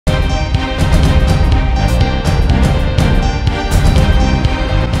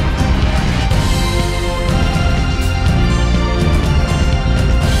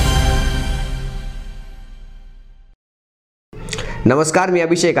नमस्कार, मी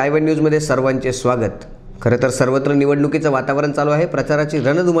अभिषेक. आय1 न्यूजमध्ये सर्वांचे स्वागत. खरं तर सर्वत्र निवडणुकीचं वातावरण चालू आहे, प्रचाराची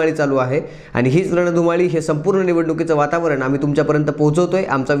रणधुमाळी चालू आहे आणि हीच रणधुमाळी, हे संपूर्ण निवडणुकीचं वातावरण आम्ही तुमच्यापर्यंत पोहोचवतोय.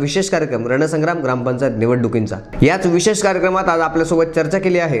 आमचा विशेष कार्यक्रम रणसंग्राम ग्रामपंचायत निवडणुकींचा. याच विशेष कार्यक्रमात आज आपल्यासोबत चर्चा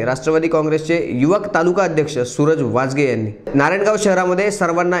केली आहे राष्ट्रवादी काँग्रेसचे युवक तालुका अध्यक्ष सूरज वाजगे यांनी. नारायणगाव शहरामध्ये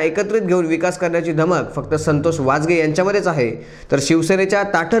सर्वांना एकत्रित घेऊन विकास करण्याची धमक फक्त संतोष वाजगे यांच्यामध्येच आहे, तर शिवसेनेच्या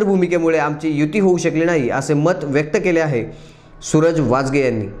ताठर भूमिकेमुळे आमची युती होऊ शकली नाही असे मत व्यक्त केले आहे सूरज वाजगे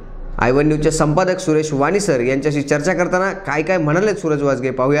यांनी. आय1 न्यूजचे संपादक सुरेश वाणी सर यांच्याशी चर्चा करताना काय काय म्हणाले सूरज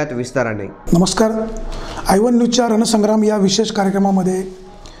वाजगे, पाहूयात विस्ताराने. नमस्कार. आय1 न्यूजच्या रणसंग्राम या विशेष कार्यक्रमामध्ये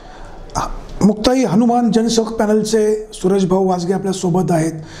मुक्ताई हनुमान जनसेवक पॅनलचे सूरज भाऊ वाजगे आपल्या सोबत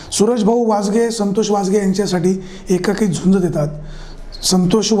आहेत. सूरज भाऊ वाजगे संतोष वाजगे यांच्यासाठी एकाकी झुंज देतात.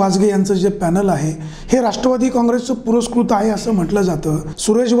 संतोष वाजगे यांचं जे पॅनल आहे हे राष्ट्रवादी काँग्रेसचं पुरस्कृत आहे असं म्हटलं जातं.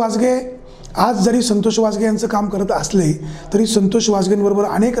 सूरज वाजगे आज जरी संतोष वाजगे यांचं काम करत असले तरी संतोष वाजगेंबरोबर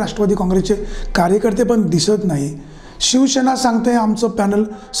अनेक राष्ट्रवादी काँग्रेसचे कार्यकर्ते पण दिसत नाही. शिवसेना सांगते आमचं पॅनल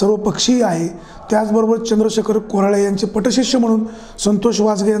सर्वपक्षीय आहे, त्याचबरोबर चंद्रशेखर कोराळे यांचे पटशिष्य म्हणून संतोष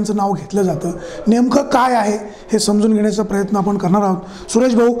वाजगे यांचं नाव घेतलं जातं. नेमकं काय आहे हे समजून घेण्याचा प्रयत्न आपण करणार आहोत.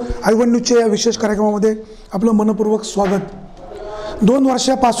 सुरेश भाऊ, आय1 न्यूजच्या या विशेष कार्यक्रमामध्ये आपलं मनपूर्वक स्वागत. 2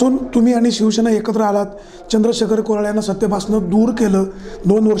 वर्षापासून तुम्ही आणि शिवसेना एकत्र आलात. चंद्रशेखर कोराळे यांना सत्तेपासून दूर केलं,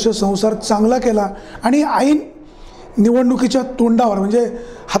 2 वर्ष संसार चांगला केला आणि ऐन निवडणुकीच्या तोंडावर म्हणजे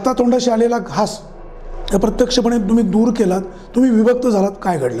हातातोंडाशी आलेला घास प्रत्यक्षपणे तुम्ही दूर केलात, तुम्ही विभक्त झालात.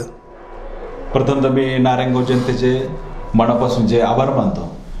 काय घडलं? प्रथम तर मी नारायणगाव जनतेचे मनापासून जे आभार मानतो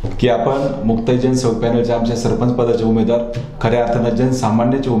की आपण मुक्ताई जनसेवक पॅनलचे आमच्या सरपंच पदाचे उमेदवार, खऱ्या अर्थानं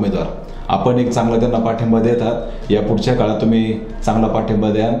जनसामान्याचे उमेदवार, आपण एक चांगला त्यांना पाठिंबा देतात. या पुढच्या काळात तुम्ही चांगला पाठिंबा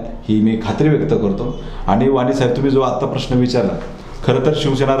द्याल ही मी खात्री व्यक्त करतो. आणि वाणी साहेब, तुम्ही जो आत्ता प्रश्न विचारला, खरं तर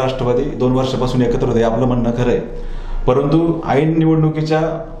शिवसेना राष्ट्रवादी 2 वर्षापासून एकत्र होते, आपलं म्हणणं खरं आहे. परंतु ऐन निवडणुकीच्या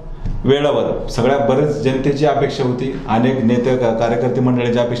वेळावर बरेच जनतेची अपेक्षा होती, अनेक नेते कार्यकर्ते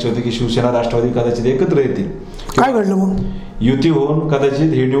मंडळाची अपेक्षा होती की शिवसेना राष्ट्रवादी कदाचित एकत्र येतील. काय घडलं मग? युती होऊन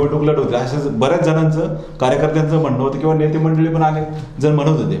कदाचित ही निवडणूक लढवतील असं बऱ्याच जणांचं, कार्यकर्त्यांचं म्हणणं होतं किंवा नेते मंडळी पण अनेक जण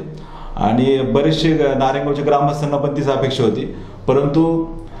म्हणत होते आणि बरेचसे नारायणगावच्या ग्रामस्थांना पण तीच अपेक्षा होती. परंतु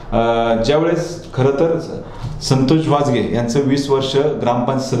ज्यावेळेस खरं तर संतोष वाजगे यांचं 20 वर्ष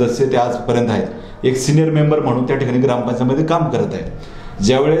ग्रामपंचायत सदस्य ते आजपर्यंत आहेत, एक सिनियर मेंबर म्हणून त्या ठिकाणी ग्रामपंचायतमध्ये काम करत आहेत.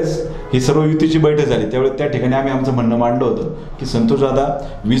 ज्यावेळेस ही सर्व युतीची बैठक झाली त्यावेळेस त्या ठिकाणी आम्ही आमचं म्हणणं मांडलं होतं की संतोष दादा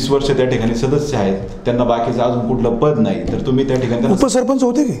 20 वर्ष त्या ठिकाणी सदस्य आहेत, त्यांना बाकीचं अजून कुठलं पद नाही, तर तुम्ही त्या ठिकाणी उपसरपंच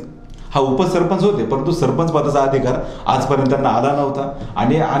होते की? हा, उपसरपंच होते, परंतु सरपंच पदाचा अधिकार आजपर्यंत त्यांना आला नव्हता.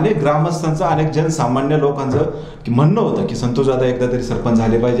 आणि अनेक ग्रामस्थांचं, अनेक जनसामान्य लोकांचं म्हणणं होतं की संतोष दादा एकदा तरी सरपंच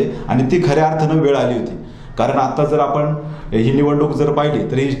झाले पाहिजे आणि ती खऱ्या अर्थानं वेळ आली होती. कारण आता जर आपण ही निवडणूक जर पाहिली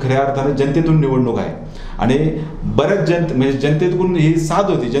तर ही खऱ्या अर्थानं जनतेतून निवडणूक आहे आणि बऱ्याच म्हणजे जनतेतून ही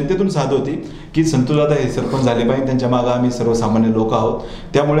जनतेतून साथ होती की संतोष दादा हे सरपंच झाले पाहिजे, त्यांच्या मागं आम्ही सर्वसामान्य लोक आहोत.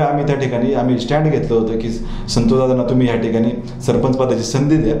 त्यामुळे आम्ही त्या ठिकाणी स्टँड घेतलं होतं की संतोष दादांना तुम्ही या ठिकाणी सरपंच पदाची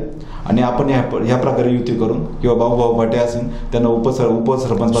संधी द्या आणि आपण ह्या प्रकारे युती करून किंवा भाऊ भाटे असेल त्यांना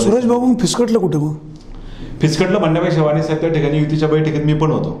उपसरपंच. सुरेश भाऊ फिसकटलं कुठे? मग फिसकटलं म्हणण्यापेक्षा वाणी साहेब, त्या ठिकाणी युतीच्या बैठकीत मी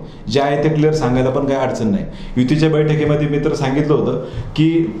पण होतो, जे आहे ते क्लिअर सांगायला पण काही अडचण नाही. युतीच्या बैठकीमध्ये मी तर सांगितलं होतं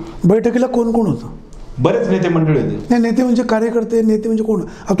की बैठकीला कोण कोण होतं? बरेच नेते मंडळी होते. नाही, नेते म्हणजे कार्यकर्ते, नेते म्हणजे कोण?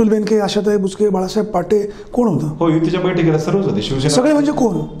 अतुल बेनके, आशाताई बुचके, बाळासाहेब पाटे, कोण होतं? हो, युतीच्या बैठकीला सर्वच होते. शिवसेना सगळे म्हणजे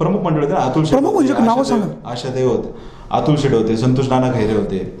कोण? प्रमुख मंडळी होते. अतुल प्रमुख म्हणजे नाव सांगा. आशाताई होते, अतुल शेट होते, संतोष नाना खैरे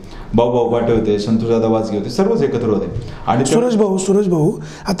होते, भाऊ पाटे होते, संतोष दादा वाजगे होते, सर्वच एकत्र होते. आणि सुरेश भाऊ,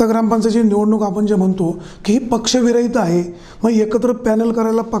 आता ग्रामपंचायतीची निवडणूक आपण जे म्हणतो की ही पक्षविरहित आहे, मग एकत्र पॅनल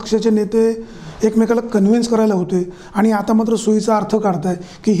करायला पक्षाचे नेते एकमेकाला कन्व्हिन्स करायला होते आणि आता मात्र सोयीचा अर्थ काढताय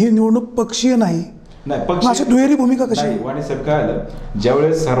की ही निवडणूक पक्षीय नाही. अशी दुहेरी भूमिका कशी? वाणी साहेब, काय आलं,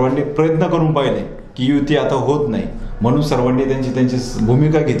 ज्यावेळेस सर्वांनी प्रयत्न करून पाहिले की युती आता होत नाही म्हणून सर्वांनी त्यांची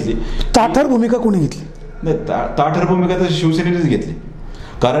भूमिका घेतली. ताठर भूमिका कोणी घेतली? नाही, ताठर भूमिका तर शिवसेनेनेच घेतली.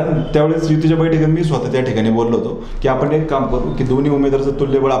 कारण त्यावेळेस युतीच्या बैठकीत मी स्वतः त्या ठिकाणी बोललो होतो की आपण एक काम करू की दोन्ही उमेदवाराचं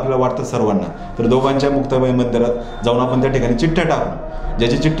तुल्यबळ आपल्याला वाटतं सर्वांना, तर दोघांच्या मुक्ताबाई मंदिरात जाऊन आपण त्या ठिकाणी चिठ्ठ्या टाकू,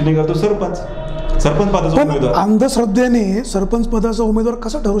 ज्याची चिठ्ठी निघाल तो सरपंच पदाचा उमेदवार. अंधश्रद्धेने सरपंच पदाचा उमेदवार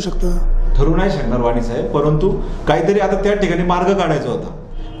कसा ठरू शकतं? ठरू नाही शकणार वाणी साहेब, परंतु काहीतरी आता त्या ठिकाणी मार्ग काढायचा होता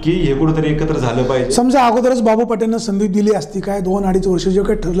की हे कुठेतरी एकत्र झालं पाहिजे. समजा अगोदरच बाबू पाटेंना संधी दिली असती, काय 2-2.5 वर्ष जे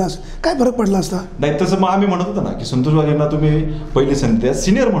काही ठरलं असं काय फरक पडला असता? नाही, तसं मग आम्ही म्हणत होतो ना की संतोष वाजेंना तुम्ही पहिली संधी द्या,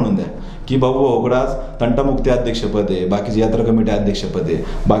 सिनियर म्हणून द्या की भाऊ होगडाज तंटामुक्ती अध्यक्षपद आहे, बाकीचे यात्रा कमिटी अध्यक्षपद आहे,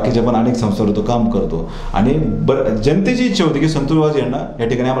 बाकीच्या पण अनेक संस्थांवर तो काम करतो आणि जनतेची इच्छा होती की संतोष वाजे यांना या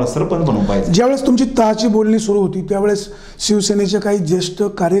ठिकाणी आम्हाला सरपंच म्हणून पाहिजे. ज्यावेळेस तुमची तहाची बोलणी सुरू होती त्यावेळेस शिवसेनेचे काही ज्येष्ठ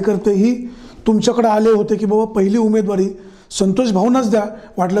कार्यकर्तेही तुमच्याकडे आले होते की बाबा पहिली उमेदवारी संतोष भाऊंनाच द्या,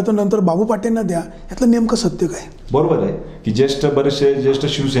 वाटलं तर नंतर बाबू पाटेंना द्या, यातलं नेमकं सत्य काय? बरोबर आहे की बरेचसे ज्येष्ठ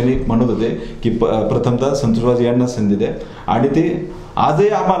शिवसैनिक म्हणत होते की प्रथमतः संतोष वाजे यांना संधी द्या, आणि ते आजही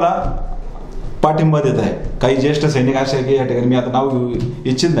आम्हाला पाठिंबा देत आहे. काही ज्येष्ठ सैनिक असे आहे की या ठिकाणी मी आता नाव घेऊ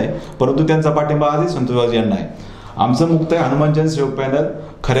इच्छित नाही, परंतु त्यांचा पाठिंबा आजही संतोष वाजे यांना आहे. आमचं मुक्त आहे हनुमान जनसेवक पॅनल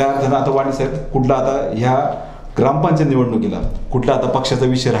खऱ्या अर्थानं आता वाणी साहेब कुठला आता ह्या ग्रामपंचायत निवडणुकीला कुठला आता पक्षाचा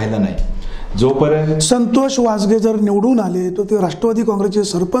विषय राहिला नाही. जोपर्यंत संतोष वाजगे जर निवडून आले तर ते राष्ट्रवादी काँग्रेसचे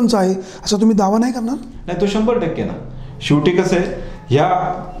सरपंच आहे असा तुम्ही दावा नाही करणार? नाही, तो 100% ना. शेवटी कसं आहे,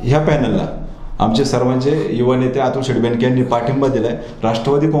 ह्या पॅनलला आमचे सर्वांचे युवा नेते अतुल शेठ बेनके यांनी पाठिंबा दिलाय,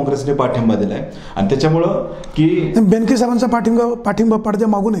 राष्ट्रवादी काँग्रेसने पाठिंबा दिलाय, आणि त्याच्यामुळं की बेनके साहेबांचा पाठिंबा पडद्या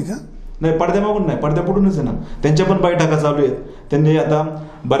मागून आहे का? नाही, पडद्या मागून नाही, पडद्या पुढूनच आहे ना. त्यांच्या पण बैठका चालू आहेत. त्यांनी आता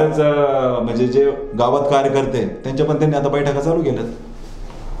बऱ्याच म्हणजे जे गावात कार्यकर्ते त्यांच्या पण त्यांनी आता बैठका चालू केल्यात.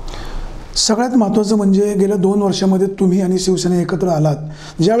 सगळ्यात महत्त्वाचं म्हणजे गेल्या 2 वर्षामध्ये तुम्ही आणि शिवसेना एकत्र आलात.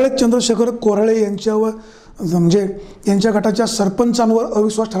 ज्यावेळेस चंद्रशेखर कोराळे यांच्यावर म्हणजे यांच्या गटाच्या सरपंचांवर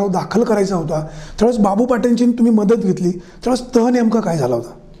अविश्वास ठराव दाखल करायचा होता, त्यावेळेस बाबू पाटेंची तुम्ही मदत घेतली, त्यावेळेस तह नेमका काय झाला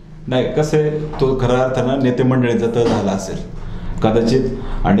होता? नाही, कसं आहे, तो खऱ्या अर्थानं नेते मंडळीचा तह झाला असेल कदाचित,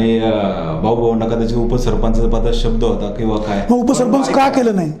 आणि भाऊभाऊंना कदाचित उपसरपंच पदाचा शब्द होता किंवा काय. मग उपसरपंच का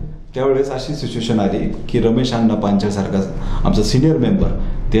केलं नाही? त्यावेळेस अशी सिच्युएशन आली की रमेश अण्णा पांचाळसारखा आमचा सिनियर मेंबर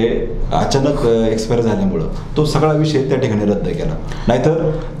ते अचानक एक्सपायर झाल्यामुळं तो सगळा विषय त्या ठिकाणी रद्द केला. नाहीतर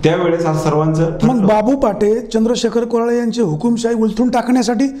त्यावेळेस आज सर्वांचं. मग बाबू पाटे चंद्रशेखर कोराळे यांची हुकुमशाही उलथून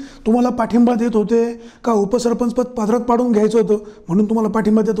टाकण्यासाठी तुम्हाला पाठिंबा देत होते का उपसरपंच पद पात्रात पाडून घ्यायचं होतं म्हणून तुम्हाला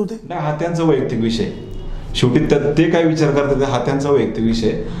पाठिंबा देत होते? नाही, हा त्यांचा वैयक्तिक विषय. शेवटी ते काय विचार करतात हा त्यांचा वैयक्तिक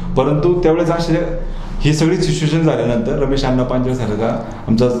विषय. परंतु त्यावेळेस असे ही सगळी सिच्युएशन झाल्यानंतर रमेश अण्णा पांचाळसारखा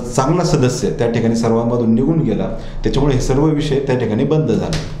आमचा चांगला सदस्य त्या ठिकाणी सर्वांमधून निघून गेला, त्याच्यामुळे हे सर्व विषय त्या ठिकाणी बंद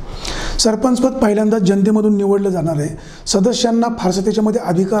झाले. सरपंचपद पहिल्यांदा जनतेमधून निवडलं जाणार आहे, सदस्यांना फारसं त्याच्यामध्ये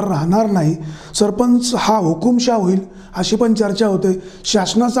अधिकार राहणार नाही, सरपंच हा हुकुमशाह होईल अशी पण चर्चा होते.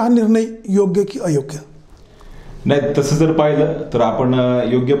 शासनाचा हा निर्णय योग्य की अयोग्य? नाही, तसं जर पाहिलं तर आपण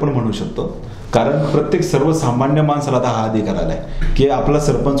योग्य पण म्हणू शकतो, कारण प्रत्येक सर्वसामान्य माणसाला आता हा अधिकार आलाय की आपला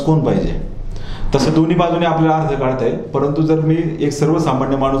सरपंच कोण पाहिजे. तसं दोन्ही बाजूने आपल्याला अर्थ काढता येईल, परंतु जर मी एक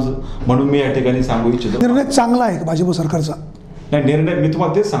सर्वसामान्य माणूस म्हणून मी या ठिकाणी सांगू इच्छितो, निर्णय चांगला आहे भाजप सरकारचा? नाही, निर्णय मी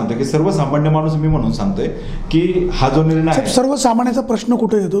तुम्हाला तेच सांगतो की सर्वसामान्य माणूस मी म्हणून सांगतोय की हा जो निर्णय आहे. सर्वसामान्याचा प्रश्न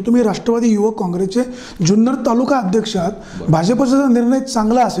कुठे येतो? तुम्ही राष्ट्रवादी युवक काँग्रेसचे जुन्नर तालुका अध्यक्ष आहात. भाजपचा जर निर्णय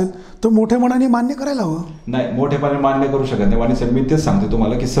चांगला असेल तर मोठ्या मनाने मान्य करायला हवं. नाही, मोठेपणे मान्य करू शकत नाही. आणि साहेब मी तेच सांगतो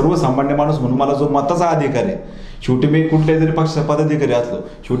तुम्हाला की सर्वसामान्य माणूस म्हणून मला जो मताचा अधिकार आहे, शेवटी मी कुठल्याही जरी पक्षाचा पदाधिकारी असलो,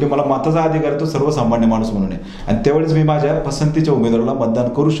 शेवटी मला मताचा अधिकार तो सर्वसामान्य माणूस म्हणून आहे, आणि त्यावेळेस मी माझ्या पसंतीच्या उमेदवाराला मतदान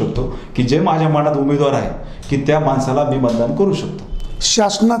करू शकतो की जे माझ्या मनात उमेदवार आहे की त्या माणसाला मी मतदान करू शकतो.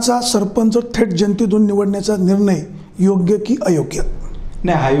 शासनाचा सरपंच थेट जनतेतून निवडण्याचा निर्णय योग्य की अयोग्य?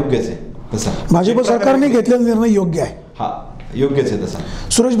 नाही, हा योग्यच आहे. तसा भाजप सरकारने घेतलेला निर्णय योग्य आहे. हा योग्यच आहे तसा.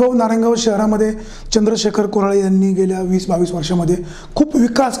 सुरेश भाऊ, नारायणगाव शहरामध्ये चंद्रशेखर कोराळे यांनी गेल्या 20-22 वर्षामध्ये खूप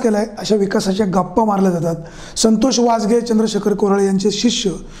विकास केला आहे. अशा विकासाच्या गप्पा मारल्या जातात. संतोष वाजगे चंद्रशेखर कोराळे यांचे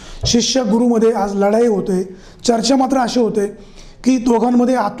शिष्य गुरुमध्ये आज लढाई होते. चर्चा मात्र अशी होते की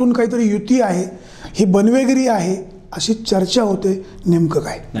दोघांमध्ये आतून काहीतरी युती आहे, ही बनवेगिरी आहे अशी चर्चा होते. नेमकं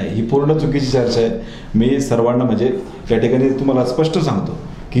काय? नाही, ही पूर्ण चुकीची चर्चा आहे. मी सर्वांना म्हणजे त्या ठिकाणी तुम्हाला स्पष्ट सांगतो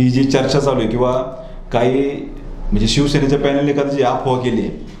की जी चर्चा चालू आहे किंवा काही म्हणजे शिवसेनेच्या पॅनलने कदाचित अफवा केली आहे,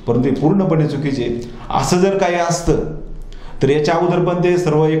 परंतु ही पूर्णपणे चुकीची आहे. असं जर काही असतं तर याच्या अगोदर पण ते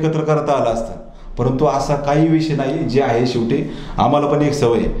सर्व एकत्र करता आलं असतं, परंतु असा काही विषय नाही. जे आहे शेवटी आम्हाला पण एक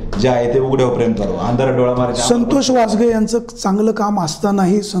सवय जे आहे ते उघड्यावर प्रेम करावं, अंधारात डोळा मारायचा. संतोष वाजगे यांचं चांगलं काम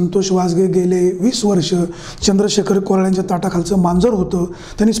असतानाही संतोष वाजगे गेले 20 वर्ष चंद्रशेखर कोराळ्यांच्या ताटाखालचं मांजर होतं.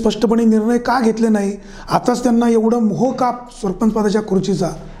 त्यांनी स्पष्टपणे निर्णय का घेतले नाही? आताच त्यांना एवढं मोह का सरपंच पदाच्या खुर्चीचा?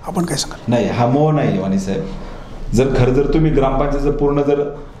 आपण काय सांगाल? नाही, हा मोह नाही वाणी साहेब. जर तुम्ही ग्रामपंचायतचा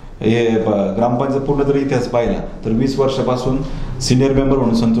पूर्ण जर इतिहास पाहिला तर 20 वर्षापासून सिनियर मेंबर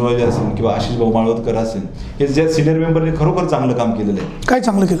म्हणून संतोष वाजे असेल किंवा आशिष भाऊ माळवदकर असेल, हे ज्या सिनियर मेंबरने खरोखर चांगलं काम केलेलं आहे. काय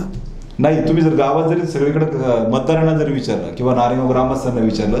चांगलं केलं? नाही, तुम्ही जर गावात जरी सगळीकडे मतदारांना जरी विचारलं किंवा नारायणगाव ग्रामस्थांना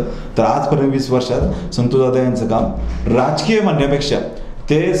विचारलं तर आजपर्यंत 20 वर्षात संतोष दादा यांचं काम राजकीय म्हणण्यापेक्षा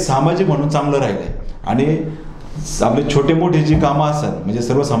ते सामाजिक म्हणून चांगलं राहिलंय. आणि आपले छोटे मोठे जी कामं असतात म्हणजे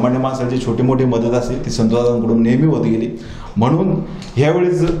सर्वसामान्य माणसाला जी छोटी मोठी मदत असेल ती संतोषदादांकडून नेहमी होत गेली. म्हणून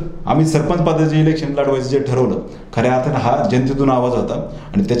ह्यावेळेस आम्ही सरपंच पदाचे इलेक्शन लढवायचं जे ठरवलं, खऱ्या अर्थानं हा जनतेतून आवाज होता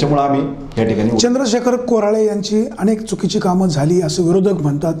आणि त्याच्यामुळे आम्ही या ठिकाणी. चंद्रशेखर कोराळे यांची अनेक चुकीची कामं झाली असं विरोधक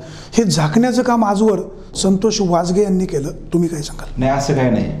म्हणतात. हे झाकण्याचं काम आजवर संतोष वाजगे यांनी केलं. तुम्ही काय सांगाल? नाही, असं काही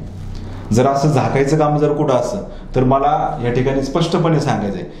नाही. जर असं झाकायचं काम जर कुठं असं तर मला या ठिकाणी स्पष्टपणे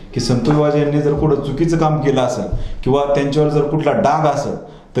सांगायचं आहे की संतोष वाजे यांनी जर कुठं चुकीचं काम केलं असेल किंवा त्यांच्यावर जर कुठला डाग असेल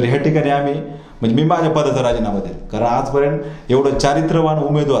तर ह्या ठिकाणी आम्ही म्हणजे मी माझ्या पदाचा राजीनामा देईल. कारण आजपर्यंत एवढं चारित्र्यवान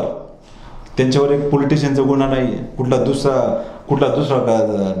उमेदवार त्यांच्यावर एक पॉलिटिशियनचा गुन्हा नाहीये, कुठला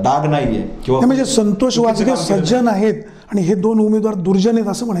दुसरा डाग नाहीये किंवा म्हणजे संतोष वाजगे सज्जन आहेत आणि हे दोन उमेदवार दुर्जन आहेत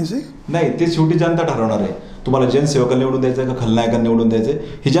असं म्हणायचंय? नाही, ते शेवटी जनता ठरवणार आहे. तुम्हाला जनसेवकाला निवडून द्यायचं का खलनायकांना निवडून द्यायचं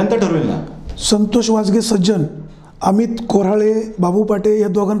ही जनता ठरवेल ना. संतोष वाजगे सज्जन, अमित कोऱ्हाळे, बाबू पाटे या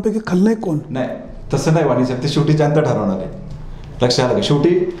दोघांपैकी खलनायक कोण? नाही, तसं नाही वाणी साहेब, ते शेवटी जनता ठरवणार आहे. लक्षात आलं का? शेवटी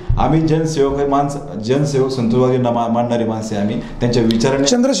आम्ही जनसेवक संतोष वाजगेंना मानणारी माणसे, आम्ही त्यांच्या विचाराने.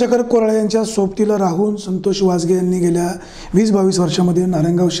 चंद्रशेखर कोराळे यांच्या सोबतीला राहून संतोष वाजगे यांनी गेल्या 20-22 वर्षामध्ये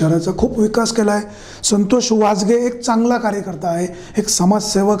नारायणगाव शहराचा खूप विकास केला आहे. संतोष वाजगे एक चांगला कार्यकर्ता आहे, एक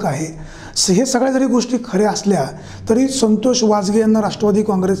समाजसेवक आहे. हे सगळ्या जरी गोष्टी खऱ्या असल्या तरी संतोष वाजगे यांना राष्ट्रवादी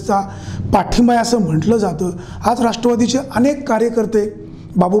काँग्रेसचा पाठिंबा आहे असं म्हटलं जातं. आज राष्ट्रवादीचे अनेक कार्यकर्ते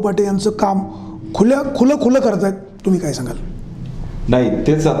बाबू पाटे यांचं काम खुलं करत आहेत. तुम्ही काय सांगाल? नाही,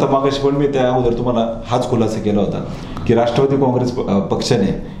 तेच आता मागाशी पण मी त्या अगोदर तुम्हाला हाच खुलासा केला होता की राष्ट्रवादी काँग्रेस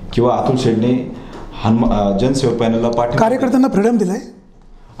पक्षाने किंवा अतुल शेडने जनसेवक पॅनलला पाठिंबा, कार्यकर्त्यांना फ्रीडम दिलाय.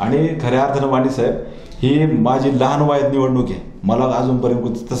 आणि खऱ्या अर्थानं वाणी साहेब ही माझी लहान वयात निवडणूक आहे. मला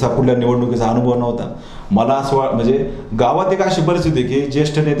अजूनपर्यंत तसा कुठल्या निवडणुकीचा अनुभव नव्हता. मला असं म्हणजे गावात एक अशी परिस्थिती की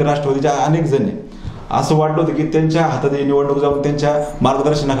ज्येष्ठ नेते राष्ट्रवादीच्या अनेक जण असं वाटलं होतं की त्यांच्या हातात ही निवडणूक जाऊन त्यांच्या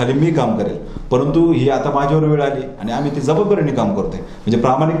मार्गदर्शनाखाली मी काम करेल, परंतु ही आता माझ्यावर वेळ आली आणि आम्ही ती जबाबदारीने काम करतोय, म्हणजे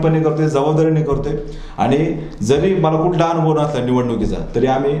प्रामाणिकपणे करतोय, जबाबदारीने करतोय. आणि जरी मला कुठला अनुभव नसला निवडणुकीचा तरी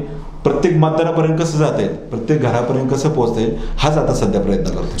आम्ही प्रत्येक मतदारापर्यंत कसं जाता येईल, प्रत्येक घरापर्यंत कसं पोहोचता येईल हाच आता सध्या प्रयत्न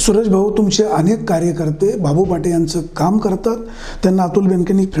करतो. सुरेश भाऊ, तुमचे अनेक कार्यकर्ते बाबू पाटे यांचं काम करतात, त्यांना अतुल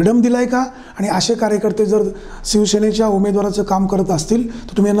बेनकेंनी फ्रीडम दिलाय का? आणि असे कार्यकर्ते जर शिवसेनेच्या उमेदवाराचं काम करत असतील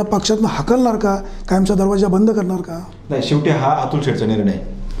तर तुम्ही यांना पक्षातून हाकलणार का? कायमचा दरवाजा बंद करणार का? नाही, शेवटी हा अतुल शेठचा निर्णय.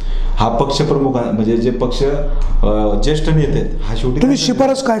 हा पक्षप्रमुख म्हणजे जे पक्ष ज्येष्ठ नेते आहेत, हा शेवटी. तुम्ही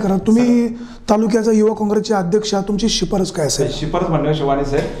शिफारस काय करा? तुम्ही तालुक्याचा युवा काँग्रेसचे अध्यक्ष आहात, तुमची शिफारस काय असेल? शिफारस म्हणण्याच्या शिवानी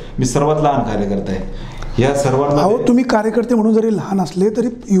साहेब मी सर्वात लहान कार्यकर्ता आहे या सर्वांना. अहो, तुम्ही कार्यकर्ते म्हणून जरी लहान असले तरी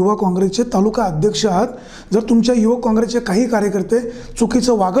युवा काँग्रेसचे तालुका अध्यक्ष आहात. जर तुमच्या युवा काँग्रेसचे काही कार्यकर्ते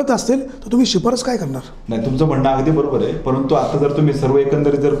चुकीचं वागत असतील तर तुम्ही शिफारस काय करणार? नाही, तुमचं म्हणणं अगदी बरोबर आहे, परंतु आता जर तुम्ही सर्व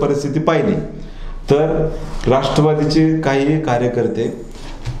एकंदरीत जर परिस्थिती पाहिली तर राष्ट्रवादीचे काही कार्यकर्ते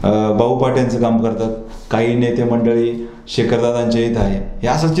बाबू पाटे यांचं काम करतात, काही नेते मंडळी शेखरदादांच्या इथं आहे. हे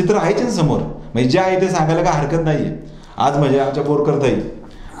असं चित्र आहेच ना समोर, म्हणजे जे आहे ते सांगायला काय हरकत नाहीये. आज म्हणजे आमच्या बोरकरताई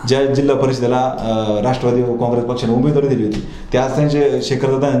ज्या जिल्हा परिषदेला राष्ट्रवादी काँग्रेस पक्षाने उमेदवारी दिली होती त्या आज त्यांचे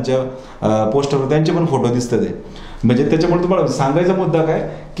शेखरदादांच्या पोस्टरवर त्यांचे पण फोटो दिसतात आहे. म्हणजे त्याच्यामुळे तुम्हाला सांगायचा मुद्दा काय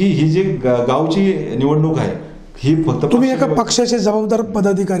की ही जी गावची निवडणूक आहे ही फक्त. तुम्ही एका पक्षाचे जबाबदार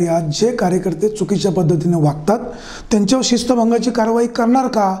पदाधिकारी आहात, जे कार्यकर्ते चुकीच्या पद्धतीने वागतात त्यांच्यावर शिस्तभंगाची कारवाई करणार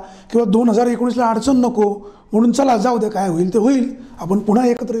का? किंवा 2019ला अडचण नको म्हणून चला जाऊ दे, काय होईल ते होईल, आपण पुन्हा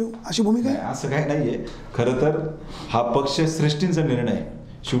एकत्र येऊ, अशी भूमिका आहे? असं काही नाहीये. खरं तर हा पक्ष श्रेष्ठींचा निर्णय आहे.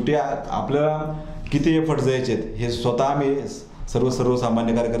 शेवटी आपल्याला किती एफर्ट द्यायचे हे स्वतः आम्ही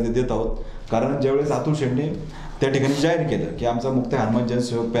सर्वसामान्य कार्यकर्ते देत आहोत. कारण ज्यावेळेस अतुल शेडने त्या ठिकाणी जाहीर केलं की आमचा मुक्ताई हनुमान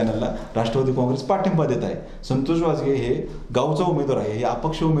जनसेवक पॅनलला राष्ट्रवादी काँग्रेस पाठिंबा देत आहे, संतोष वाजगे हे गावचा उमेदवार आहे, हे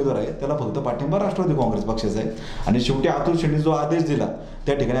अपक्ष उमेदवार आहे, त्याला फक्त पाठिंबा राष्ट्रवादी काँग्रेस पक्षाचा आहे. आणि शेवटी अतुल शेडने जो आदेश दिला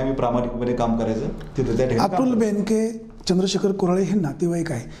त्या ठिकाणी आम्ही प्रामाणिकपणे काम करायचं तिथे त्या ठिकाणी. अतुल बेनके, चंद्रशेखर कोराळे हे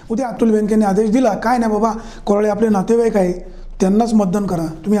नातेवाईक आहे. उद्या अतुल बेनकेने आदेश दिला, काय नाही बाबा कोराळे आपले नातेवाईक आहे, त्यांनाच मतदान करा,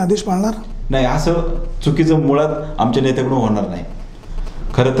 तुम्ही आदेश पाळणार नाही? असं चुकीचं मुळात आमच्या नेत्याकडून होणार नाही.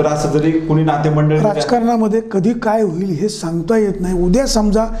 खरं तर असं जरी कुणी नातेमंडळी, राजकारणामध्ये कधी काय होईल हे सांगता येत नाही. उद्या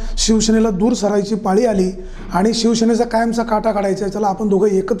समजा शिवसेनेला दूर सरायची पाळी आली आणि शिवसेनेचा कायमचा काटा काढायचा आहे, चला आपण दोघं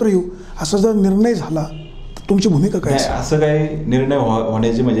एकत्र येऊ, असा जर निर्णय झाला तर तुमची भूमिका काय? असं काही निर्णय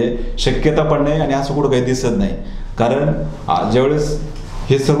होण्याची म्हणजे शक्यता पण नाही आणि असं कुठं काही दिसत नाही. कारण ज्यावेळेस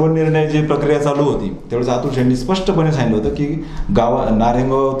हे सर्व निर्णय जी प्रक्रिया चालू होती त्यावेळेस अतुल शेडनी स्पष्टपणे सांगितलं होतं की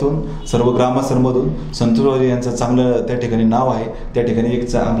नारायणगावातून सर्व ग्रामस्थांमधून संतोष वाजे यांचं चांगलं त्या ठिकाणी नाव आहे, त्या ठिकाणी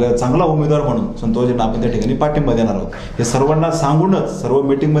एक आपल्याला चांगला उमेदवार म्हणून संतोष वाजेंना आपण त्या ठिकाणी पाठिंबा देणार आहोत. हे सर्वांना सांगूनच, सर्व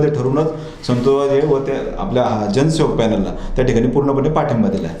मीटिंगमध्ये ठरवूनच संतोष वाजे व त्या आपल्या जनसेवक पॅनलला त्या ठिकाणी पूर्णपणे पाठिंबा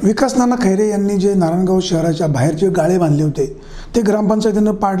दिला आहे. विकास नाना खैरे यांनी जे नारायणगाव शहराच्या बाहेरचे गाळे बांधले होते ते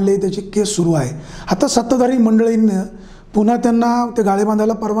ग्रामपंचायतीनं पाडले, त्याची केस सुरू आहे. आता सत्ताधारी मंडळींनी पुन्हा त्यांना ते गाळे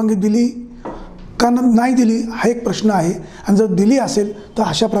बांधायला परवानगी दिली का नाही दिली हा एक प्रश्न आहे. आणि जर दिली असेल तर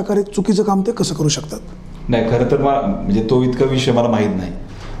अशा प्रकारे चुकीचं काम ते कसं करू शकतात? नाही, खरं तर म्हणजे तो इतका विषय मला माहीत नाही.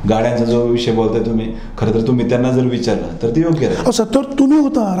 गाड्यांचा जो विषय बोलताय तुम्ही, खरं तर तुम्ही त्यांना जर विचारलं तर ते योग्य राहील. सत्तेवर तुम्ही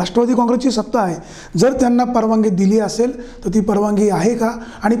होता, राष्ट्रवादी काँग्रेसची सत्ता आहे. जर त्यांना परवानगी दिली असेल तर ती परवानगी आहे का,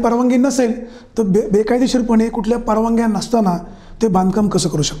 आणि परवानगी नसेल तर बेकायदेशीरपणे कुठल्या परवानग्या नसताना ते बांधकाम कसं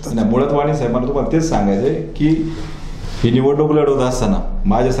करू शकतात? नाही, मुळात वाणी साहेब मला तुम्हाला तेच सांगायचंय की ही निवडणूक लढवत असताना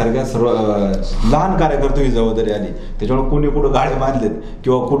माझ्यासारख्या सर्व लहान कार्यकर्ते ही जबाबदारी आली. त्याच्यामुळे कोणी कुठं गाड्या बांधलेत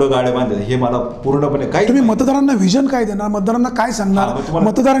किंवा कुठं गाड्या बांधलेत हे मला पूर्णपणे काही. तुम्ही मतदारांना व्हिजन काय देणार, मतदारांना काय सांगणार,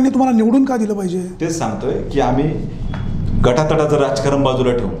 मतदारांनी तुम्हाला निवडून का दिलं पाहिजे? तेच सांगतोय की आम्ही गटातटाचं राजकारण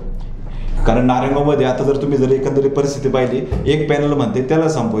बाजूला ठेवू. कारण नारायणगावमध्ये आता जर तुम्ही जर एकंदरीत परिस्थिती पाहिली, एक पॅनल म्हणते त्याला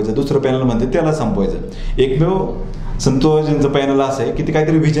संपवायचं, दुसरं पॅनल म्हणते त्याला संपवायचं. एकमेव संतोषजींचं पॅनल असं आहे की ते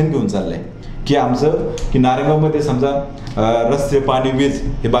काहीतरी व्हिजन घेऊन चाललंय की आमचं की नारायणगावमध्ये समजा रस्ते, पाणी, वीज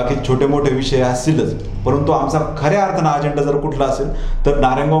हे बाकी छोटे मोठे विषय असतीलच, परंतु आमचा खऱ्या अर्थानं अजेंडा जर कुठला असेल तर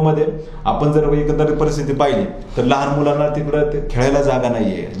नारायणगावमध्ये आपण जर एकंदरीत परिस्थिती पाहिली तर लहान मुलांना तिकडं खेळायला जागा नाही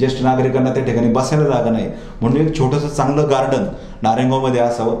आहे, ज्येष्ठ नागरिकांना त्या ठिकाणी बसायला जागा नाही, म्हणून एक छोटंसं चांगलं गार्डन नारायणगावमध्ये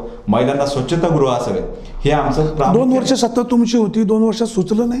असावं, महिलांना स्वच्छतागृह असावेत. हे आमचं 2 वर्ष सत्ता तुमची होती, 2 वर्षात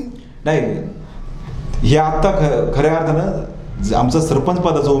सुचलं नाही. हे आत्ता खऱ्या अर्थानं आमचा सरपंच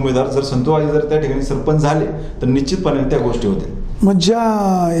पदाचा उमेदवार जर संतोषजी जर त्या ठिकाणी सरपंच झाले तर निश्चितपणे त्या गोष्टी होत्या. मग ज्या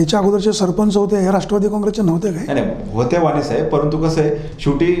याच्या अगोदरचे सरपंच होते हे राष्ट्रवादी काँग्रेसचे नव्हते काय? नाही, होत्या वाणी साहेब, परंतु कसं आहे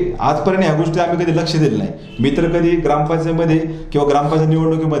शेवटी आजपर्यंत ह्या गोष्टी आम्ही कधी लक्ष दिलं नाही. मी तर कधी ग्रामपंचायतीमध्ये किंवा ग्रामपंचायत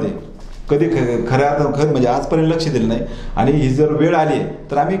निवडणुकीमध्ये कधी खऱ्या अर्थानं म्हणजे आजपर्यंत लक्ष दिलं नाही. आणि ही जर वेळ आली आहे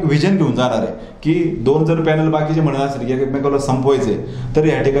तर आम्ही एक व्हिजन घेऊन जाणार आहे की 2 जर पॅनल बाकीचे म्हणत असेल की एकमेकाला संपवायचे तर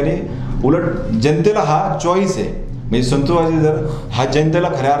या ठिकाणी उलट जनतेला हा चॉईस आहे. म्हणजे संतोषजी जर हा जनतेला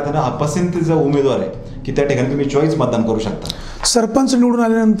खऱ्या अर्थानं हा पसंतीचा उमेदवार आहे की त्या ठिकाणी तुम्ही चॉईस मतदान करू शकता. सरपंच निवडून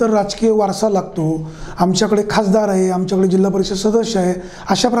आल्यानंतर राजकीय वारसा लागतो, आमच्याकडे खासदार आहे, आमच्याकडे जिल्हा परिषद सदस्य आहे,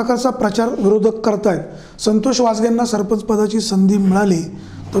 अशा प्रकारचा प्रचार विरोधक करतायत. संतोष वाजगेंना सरपंच पदाची संधी मिळाली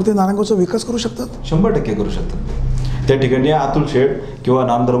तर ते नारायणगावचा विकास करू शकतात? 100% करू शकतात. त्या ठिकाणी अतुल शेठ किंवा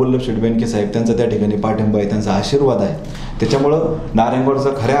नामदार वल्लभ शेठ बेनके साहेब त्यांचा त्या ठिकाणी पाठिंबा आहे, त्यांचा आशीर्वाद आहे. त्याच्यामुळं नारायणगावचा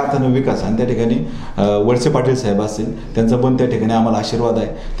खऱ्या अर्थानं विकास आणि त्या ठिकाणी वळसे पाटील साहेब असतील त्यांचा पण त्या ठिकाणी आम्हाला आशीर्वाद आहे.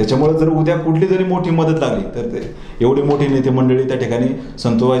 त्याच्यामुळं जर उद्या कुठली जरी मोठी मदत लागली तर ते एवढी मोठी नेते मंडळी त्या ठिकाणी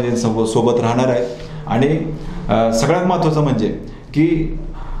संतोषजींसोबत राहणार आहे. आणि सगळ्यात महत्त्वाचं म्हणजे की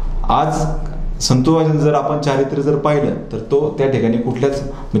आज संतोषजी जर आपण चारित्र्य जर पाहिलं तर तो त्या ठिकाणी कुठल्याच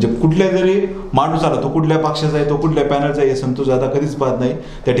म्हणजे कुठल्या जरी माणूस आला, तो कुठल्या पक्षाचा आहे, तो कुठल्या पॅनलचा आहे, संतोष दादा कधीच पाहत नाही.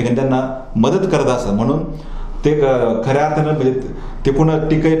 त्या ठिकाणी त्यांना मदत करत असं म्हणून ते खऱ्या अर्थानं म्हणजे ते पुन्हा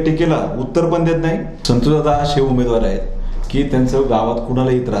टीकेला उत्तर पण देत नाही. संतोष दादा असे उमेदवार आहेत की त्यांचं गावात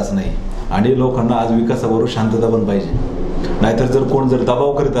कुणालाही त्रास नाही आणि लोकांना आज विकासाबरोबर शांतता पण पाहिजे. नाहीतर जर कोण जर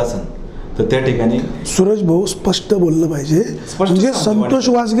दबाव करीत असेल तर त्या ठिकाणी सुरेश भाऊ स्पष्ट बोललं पाहिजे. म्हणजे संतोष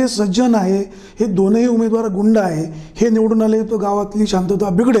वाजगे सज्जन आहे, हे दोनही उमेदवार गुंड आहे, हे निवडून आले तर गावातली शांतता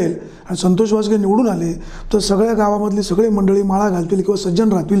बिघडेल, आणि संतोष वाजगे निवडून आले तर सगळ्या गावामधली सगळे मंडळी माळा घालतील किंवा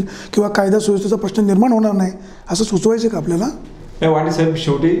सज्जन राहतील किंवा कायदा सुव्यवस्थेचा प्रश्न निर्माण होणार नाही, असं सुचवायचं का आपल्याला? वाणी साहेब,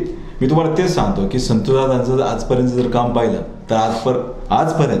 शेवटी मी तुम्हाला तेच सांगतो की संतोषदादांचं आजपर्यंत जर काम पाहिलं तर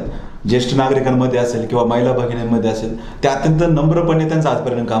आजपर्यंत ज्येष्ठ नागरिकांमध्ये असेल किंवा महिला भगिनींमध्ये असेल ते अत्यंत नम्रपणे त्यांचं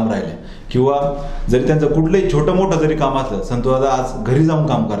आजपर्यंत काम राहिलं. किंवा जरी त्यांचं कुठलंही छोटं मोठं जरी काम असलं संतोषदादा आज घरी जाऊन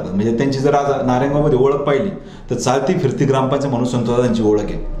काम करतात. म्हणजे त्यांची जर आज नारायणगावमध्ये ओळख पाहिली तर चालती फिरती ग्रामपंचायत म्हणून संतोषदादांची ओळख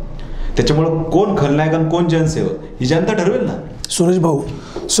आहे. त्याच्यामुळं कोण खलनायक आणि कोण जनसेवक ही जनता ठरवेल ना. सुरेश भाऊ,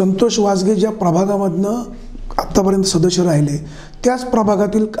 संतोष वाजगे ज्या प्रभागामधनं आत्तापर्यंत सदस्य राहिले त्याच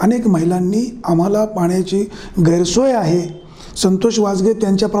प्रभागातील अनेक महिलांनी आम्हाला पाण्याची गैरसोय आहे, संतोष वाजगे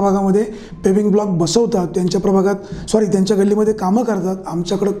त्यांच्या प्रभागामध्ये पेविंग ब्लॉक बसवतात, त्यांच्या गल्लीमध्ये कामं करतात,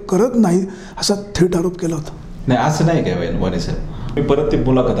 आमच्याकडं करत नाही, असा थेट आरोप केला होता. नाही, असं नाही काय वाणी साहेब. मी परत ते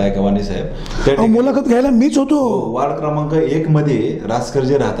मुलाखत आहे का वाणी साहेब, मुलाखत घ्यायला मीच होतो. वार्ड क्रमांक 1 मध्ये रासकर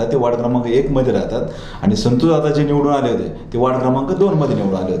जे राहतात ते वार्ड क्रमांक 1 मध्ये राहतात आणि संतोष दादा जे निवडून आले होते ते वार्ड क्रमांक 2 मध्ये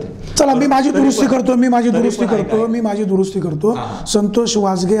निवडून आले होते. चला, मी माझी दुरुस्ती करतो. संतोष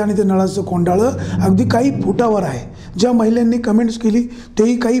वाजगे आणि ते नळाचं कोंडाळं अगदी काही फुटावर आहे. ज्या महिलांनी कमेंट्स केली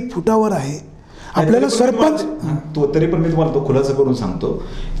तेही काही फुटावर आहे. आपल्याला सरपंच तरी पण मी तुम्हाला तो खुलासा करून सांगतो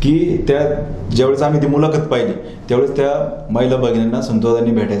की ज्यावेळेस आम्ही ती मुलाखत पाहिली त्यावेळेस त्या महिला भगिनींना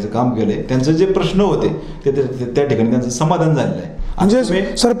संतोषदादांनी भेटायचं काम केलंय. त्यांचे जे प्रश्न होते ते त्या ठिकाणी त्यांचं समाधान झालेलं आहे.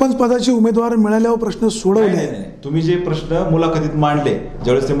 म्हणजे सरपंच पदाचे उमेदवार मिळाल्यावर प्रश्न सोडवले. तुम्ही जे प्रश्न मुलाखतीत मांडले,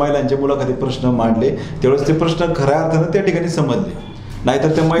 ज्यावेळेस ते महिलांचे मुलाखतीत प्रश्न मांडले त्यावेळेस ते प्रश्न खऱ्या अर्थानं त्या ठिकाणी समजले.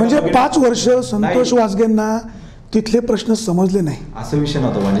 नाहीतर ते म्हणजे 5 वर्ष संतोष वाजगेंना तिथले प्रश्न समजले नाही असा विषय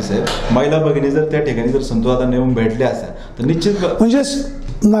नव्हता वाणी साहेब. महिला भगिनी जर त्या ठिकाणी जर संतोषदादा येऊन भेटले असेल तर निश्चित म्हणजे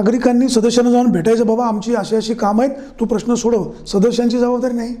नागरिकांनी सदस्यांना जाऊन भेटायचं, बाबा आमची अशी अशी कामं आहेत, तू प्रश्न सोडव. सदस्यांची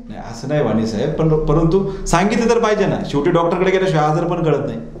जबाबदारी नाही. नाही असं नाही वाणी साहेब, परंतु सांगितलं तर पाहिजे ना. शेवटी डॉक्टरकडे गेल्याशिवाय आजार पण कळत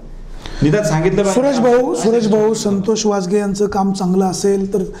नाही. निदान सांगितलं पाहिजे. सुरेश भाऊ संतोष वाजगे यांचं काम चांगलं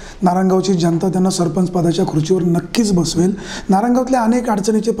असेल तर नारायणगावची जनता त्यांना सरपंच पदाच्या खुर्चीवर नक्कीच बसवेल. नारायणगावातल्या अनेक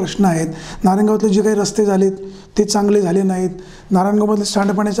अडचणीचे प्रश्न आहेत. नारायणगावातले जे काही रस्ते झालेत ते चांगले झाले नाहीत. नारायणगावमधले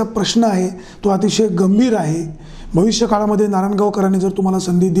सांडपाण्याचा प्रश्न आहे तो अतिशय गंभीर आहे. भविष्य काळामध्ये नारायणगावकरांनी जर तुम्हाला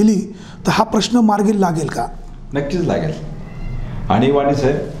संधी दिली तर हा प्रश्न मार्गी लागेल का? नक्कीच लागेल. आणि वाणी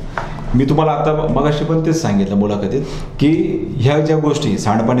साहेब, मी तुम्हाला आता मगाशी पण तेच सांगितलं मुलाखतीत की ह्या ज्या गोष्टी,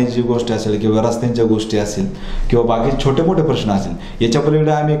 सांडपाण्याची गोष्ट असेल किंवा रस्त्यांच्या गोष्टी असेल किंवा बाकी छोटे मोठे प्रश्न असेल, याच्या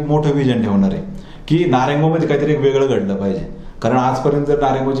पलीकडे आम्ही एक मोठं विजन ठेवणार आहे की नारायणगावमध्ये काहीतरी एक वेगळं घडलं पाहिजे. कारण आजपर्यंत जर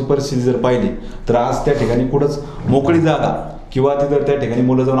नारायणगावची परिस्थिती जर पाहिली तर आज त्या ठिकाणी कुठंच मोकळी जागा किंवा तिथं त्या ठिकाणी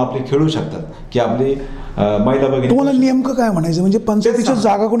मुलं जाऊन आपली खेळू शकतात की आपली महिला भगिनी. तुम्हाला नेमकं काय म्हणायचं, म्हणजे पंचायतीच्या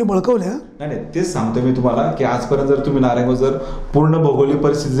जागा कोणी बळकवल्या? नाही, तेच सांगतो मी तुम्हाला की आजपर्यंत जर तुम्ही नारायणगाव जर पूर्ण भौगोलिक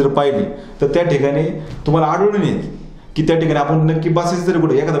परिस्थिती जर पाहिली तर त्या ठिकाणी तुम्हाला आढळून येईल की त्या ठिकाणी आपण नक्की बसायचं तरी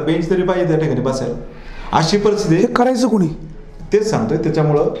कुठे, एखादा बेंच तरी पाहिजे त्या ठिकाणी बसायला, अशी परिस्थिती. हे करायचं कोणी? तेच सांगतोय.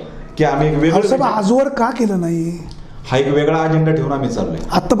 त्याच्यामुळं की आम्ही एक वेगळं आजवर का केलं नाही, हा एक वेगळा अजेंडा ठेवून आम्ही चाललोय.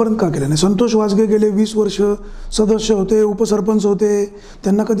 आतापर्यंत का केलं नाही? संतोष वाजगे गेले 20 वर्ष सदस्य होते, उपसरपंच होते,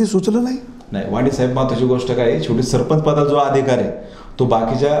 त्यांना कधी सुचलं नाही? नाही वाणी साहेब, महत्वाची गोष्ट काय आहे, शेवटी सरपंच पदाचा जो अधिकार आहे तो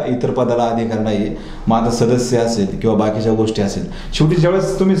बाकीच्या इतर पदाला अधिकार नाही. मग आता सदस्य असेल किंवा बाकीच्या गोष्टी असेल, शेवटी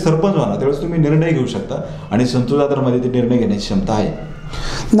ज्यावेळेस तुम्ही सरपंच होणार त्यावेळेस तुम्ही निर्णय घेऊ शकता आणि संतोष आधारमध्ये ते निर्णय घेण्याची क्षमता आहे.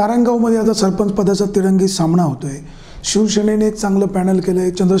 नारायणगावमध्ये आता सरपंच पदाचा तिरंगी सामना होतोय. शिवसेनेने एक चांगलं पॅनल केलं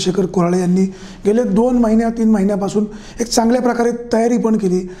आहे. चंद्रशेखर कोराळे यांनी गेले 2-3 महिन्यापासून एक चांगल्या प्रकारे तयारी पण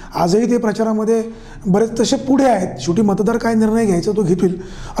केली. आजही ते प्रचारामध्ये बरेच तसे पुढे आहेत. शेवटी मतदार काय निर्णय घ्यायचा तो घेतील.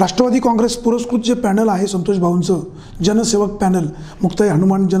 राष्ट्रवादी काँग्रेस पुरस्कृत जे पॅनल आहे संतोष भाऊंचं, जनसेवक पॅनल, मुक्ताई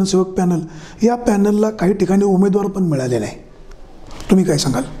हनुमान जनसेवक पॅनल, या पॅनलला काही ठिकाणी उमेदवार पण मिळाले नाही. तुम्ही काय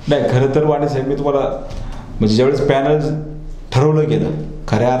सांगाल? नाही, खरं तर वाणी साहेब, मी तुम्हाला म्हणजे ज्यावेळेस पॅनल ठरवलं गेलं,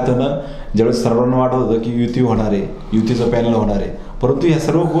 खऱ्या अर्थानं ज्यावेळेस सर्वांना वाटत होतं की युती होणार आहे, युतीचं पॅनल होणार आहे, परंतु ह्या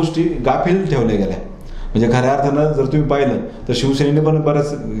सर्व गोष्टी गाफील ठेवल्या गेल्या. म्हणजे खऱ्या अर्थानं जर तुम्ही पाहिलं तर शिवसेनेने पण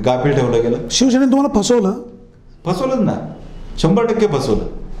बरंच गाफील ठेवलं गेलं. शिवसेनेने तुम्हाला फसवलंच ना, 100% फसवलं.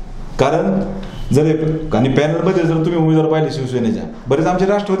 कारण जर आणि पॅनलमध्ये जर तुम्ही उमेदवार पाहिले शिवसेनेच्या, बरेच आमचे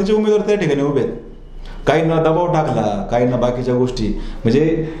राष्ट्रवादीचे उमेदवार त्या ठिकाणी उभे आहेत. काहींना दबाव टाकला, काहींना बाकीच्या गोष्टी,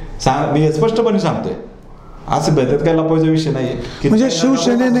 म्हणजे मी स्पष्टपणे सांगतोय, असं त्यात काही लपवायचा विषय नाही. म्हणजे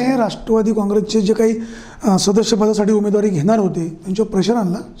शिवसेनेने राष्ट्रवादी काँग्रेसचे जे काही सदस्यपदासाठी उमेदवारी घेणार होते त्यांच्यावर प्रेशर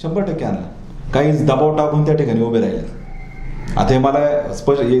आणला, 100% आणला. काही दबाव टाकून त्या ठिकाणी उभे राहिले. आता हे मला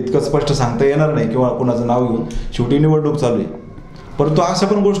इतकं स्पष्ट सांगता येणार नाही किंवा कोणाचं नाव घेऊन, शेवटी निवडणूक चालू आहे, परंतु अशा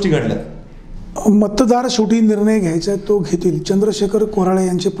पण गोष्टी घडल्यात. मतदार शेवटी निर्णय घ्यायचा तो घेतील. चंद्रशेखर कोराळे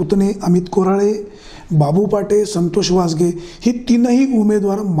यांचे पुतणे अमित कोराळे, बाबू पाटे, संतोष वाजगे ही तीनही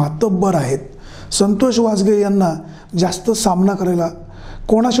उमेदवार मातब्बर आहेत. संतोष वाजगे यांना जास्त सामना करायला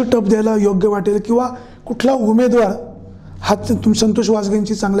कोणाशी टप द्यायला योग्य वाटेल किंवा कुठला उमेदवार हा संतोष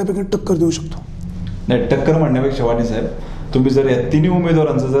वाजगेंची चांगल्यापैकी टक्कर देऊ शकतो? नाही, टक्कर म्हणण्यापेक्षा वाणी साहेब, तुम्ही जर या तिन्ही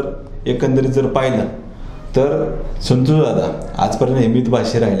उमेदवारांचं जर एकंदरीत जर पाहिलं तर संतोष दादा आजपर्यंत हेमित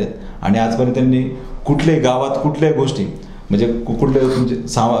भाषे राहिलेत आणि आजपर्यंत त्यांनी कुठल्याही गावात कुठल्याही गोष्टी म्हणजे कुठल्या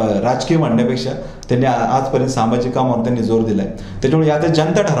म्हणजे राजकीय म्हणण्यापेक्षा त्यांनी आजपर्यंत सामाजिक कामावर त्यांनी जोर दिलाय. त्याच्यामुळे आता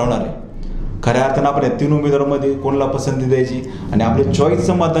जनता ठरवणार आहे खऱ्या अर्थानं आपण या 3 उमेदवारांमध्ये कोणाला पसंती द्यायची. आणि आपले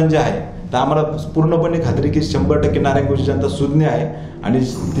चॉईसचं मतदान जे आहे तर आम्हाला पूर्णपणे खात्री की 100% नारायणगावची जनता सुज्ञ आहे आणि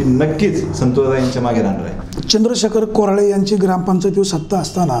ती नक्कीच संतोष यांच्या मागे राहणार आहे. चंद्रशेखर कोराळे यांची ग्रामपंचायतीवर सत्ता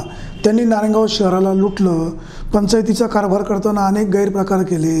असताना त्यांनी नारायणगाव शहराला लुटलं, पंचायतीचा कारभार करताना अनेक गैरप्रकार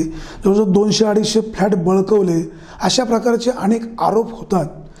केले, जवळजवळ 200-250 फ्लॅट बळकवले, अशा प्रकारचे अनेक आरोप होतात.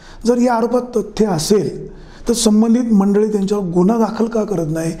 जर या आरोपात तथ्य असेल तर संबंधित मंडळी त्यांच्यावर गुन्हा दाखल का करत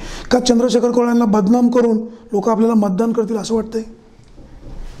नाही? का चंद्रशेखर कोराळेंना बदनाम करून लोक आपल्याला मतदान करतील असं वाटतंय?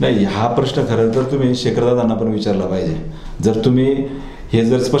 नाही, हा प्रश्न खरं तर तुम्ही शेखरदादांना पण विचारला पाहिजे. जर तुम्ही हे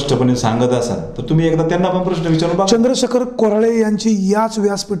जर स्पष्टपणे सांगत असाल तर तुम्ही एकदा त्यांना पण प्रश्न विचारून बघा. चंद्रशेखर कोराळे यांची याच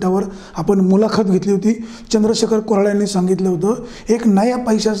व्यासपीठावर आपण मुलाखत घेतली होती. चंद्रशेखर कोराळे यांनी सांगितलं होतं, एक नया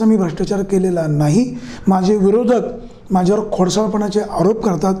पैशाचा मी भ्रष्टाचार केलेला नाही. माझे विरोधक माझ्यावर खोडसाळपणाचे आरोप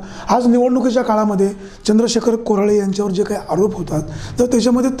करतात. आज निवडणुकीच्या काळामध्ये चंद्रशेखर कोराळे यांच्यावर जे काही आरोप होतात जर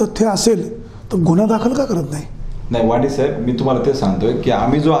त्याच्यामध्ये तथ्य असेल तर गुन्हा दाखल का करत नाही? नाही वाणी साहेब, मी तुम्हाला ते सांगतोय की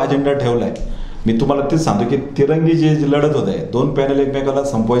आम्ही जो अजेंडा ठेवला आहे, मी तुम्हाला तेच सांगतो की तिरंगी जे लढत होत आहे, 2 पॅनल एकमेकाला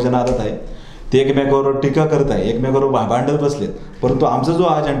संपवायच्या नादात आहे, ते एकमेकावर टीका करत आहे, एकमेकावर भांडत बसलेत. परंतु आमचा जो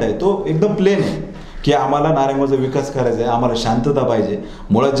अजेंडा आहे तो एकदम प्लेन आहे की आम्हाला नारायणगावचा विकास करायचा आहे, आम्हाला शांतता पाहिजे,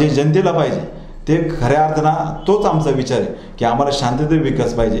 मुळात जे जनतेला पाहिजे ते खऱ्या अर्थानं तोच आमचा विचार आहे की आम्हाला शांततेत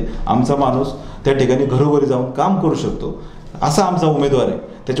विकास पाहिजे. आमचा माणूस त्या ठिकाणी घरोघरी जाऊन काम करू शकतो असा आमचा उमेदवार आहे.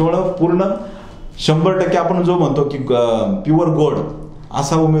 त्याच्यामुळं पूर्ण 100% आपण जो म्हणतो की प्युअर गोड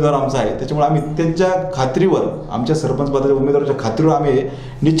असा उमेदवार आमचा आहे. त्याच्यामुळे आम्ही त्यांच्या खात्रीवर, आमच्या सरपंच पदाच्या उमेदवाराच्या खात्रीवर आम्ही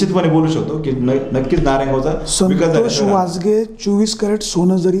निश्चितपणे बोलू शकतो की नक्कीच नारायणगावचा विकास संतोष झाला. वाजगे 24 कॅरेट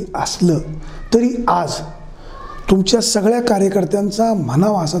सोनं जरी असलं तरी आज तुमच्या सगळ्या कार्यकर्त्यांचा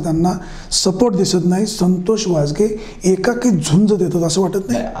म्हणावा असा त्यांना सपोर्ट दिसत नाही. संतोष वाजगे एकाकी झुंज देतात असं वाटत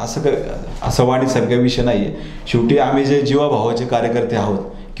नाही. असं काय, असं वाढीसारखा विषय नाहीये. शेवटी आम्ही जे जीवाभावाचे कार्यकर्ते आहोत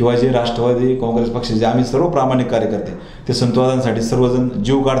किंवा जे राष्ट्रवादी काँग्रेस पक्षाचे आम्ही सर्व प्रामाणिक कार्यकर्ते, ते संतवादांसाठी सर्वजण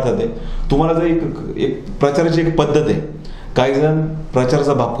जीव काढतात आहे. तुम्हाला जर एक प्रचाराची एक पद्धत आहे. काही जण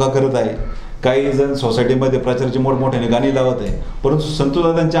प्रचाराचा भापका करत आहे, काही जण सोसायटीमध्ये प्रचाराची मोठमोठ्याने गाणी लावत आहे. परंतु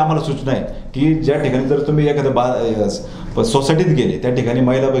संतोषदादांच्या आम्हाला सूचना आहे की ज्या ठिकाणी जर तुम्ही एखाद्या सोसायटीत गेले, त्या ठिकाणी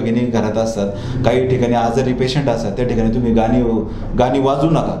महिला भगिनी घरात असतात, काही ठिकाणी आजारी पेशंट असतात, त्या ठिकाणी तुम्ही गाणी वाजवू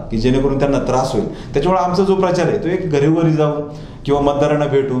नका की जेणेकरून त्यांना त्रास होईल. त्याच्यामुळे आमचा जो प्रचार आहे तो एक घरोघरी जाऊन किंवा मतदारांना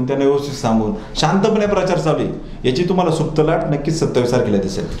भेटून त्यांना व्यवस्थित सांगून शांतपणे प्रचार चालू आहे. याची तुम्हाला सुप्त लाट नक्कीच 27 तारखेला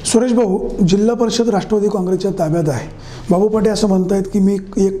दिसेल. सुरेश भाऊ, जिल्हा परिषद राष्ट्रवादी काँग्रेसच्या ताब्यात आहे. बाबू पाटे असं म्हणतायत की मी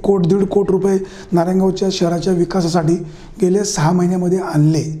 1 कोटी 1.5 कोटी रुपये नारायणगावच्या शहराच्या विकासासाठी गेल्या 6 महिन्यामध्ये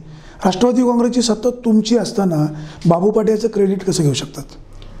आणले. राष्ट्रवादी काँग्रेसची सत्ता तुमची असताना बाबू पाटे याचं क्रेडिट कसं घेऊ शकतात?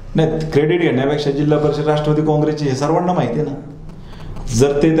 नाही, क्रेडिट घेण्यापेक्षा जिल्हा परिषद राष्ट्रवादी काँग्रेसची हे सर्वांना माहिती आहे ना.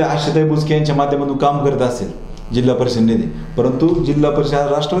 जर ते आशाताई बुचके यांच्या माध्यमातून काम करत असेल जिल्हा परिषद निधी, परंतु जिल्हा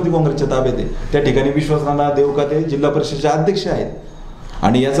परिषद राष्ट्रवादी काँग्रेसच्या ताब्यात आहे. त्या ठिकाणी विश्वास राणा देवकाते जिल्हा परिषदेचे अध्यक्ष आहेत.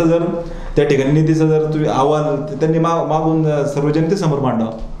 आणि याचा जर त्या ठिकाणी निधीचा जर तुम्ही अहवाल त्यांनी मागून सर्व जनतेसमोर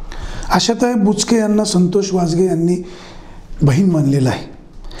मांडावा. आशाताई बुचके यांना संतोष वाजगे यांनी बहीण मानलेलं आहे.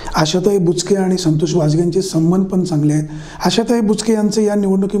 आशाताई बुचके आणि संतोष वाजगे यांचे संबंध पण चांगले आहेत. आशाताई बुचके यांचं या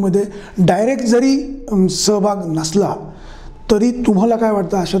निवडणुकीमध्ये डायरेक्ट जरी सहभाग नसला तरी तुम्हाला काय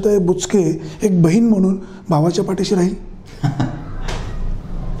वाटतं, आशाताई बुचके एक बहीण म्हणून भावाच्या पाठीशी राहील?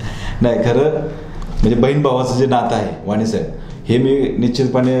 नाही, खरं म्हणजे बहीण भावाचं जे नातं आहे वाणीसाहेब, हे मी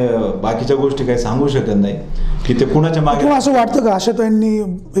निश्चितपणे बाकीच्या गोष्टी काही सांगू शकत नाही की ते कुणाच्या मागे. तुम्हाला असं वाटतं का आशाताईंनी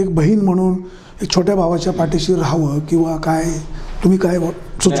एक बहीण म्हणून एक छोट्या भावाच्या पाठीशी राहावं किंवा काय, तुम्ही काय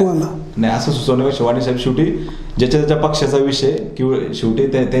सुचवाल? नाही, असं सुचवण्यापेक्षा वाणीसाहेब शेवटी ज्याच्या त्याच्या पक्षाचा विषय किंवा शेवटी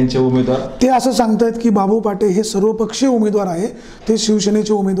त्यांचे उमेदवार, ते असं सांगतायत की बाबू पाटे हे सर्वपक्षीय उमेदवार आहे, ते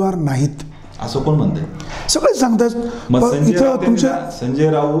शिवसेनेचे उमेदवार नाहीत असं कोण म्हणतंय? सगळेच सांगतात. मग संजय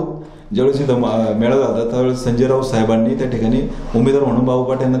राऊत ज्यावेळेस इथं मेळावा झाला त्यावेळेस संजय राऊत साहेबांनी त्या ठिकाणी उमेदवार म्हणून बाबू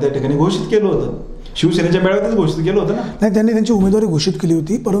पाटे यांना त्या ठिकाणी घोषित केलं होतं. शिवसेनेच्या मेळाव्यातच घोषित केलं होतं ना. नाही, त्यांनी त्यांची उमेदवारी घोषित केली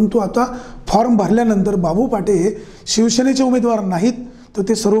होती, परंतु आता फॉर्म भरल्यानंतर बाबू पाटे हे शिवसेनेचे उमेदवार नाहीत, तर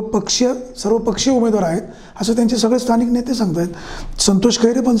ते सर्वपक्षीय उमेदवार आहेत असं त्यांचे सगळे स्थानिक नेते सांगतायत. संतोष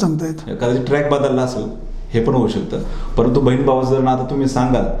खैरे पण सांगतायत. कदाचित ट्रॅक बदलला असेल, हे पण होऊ शकतं. परंतु बहीण भावाचं जर नातं तुम्ही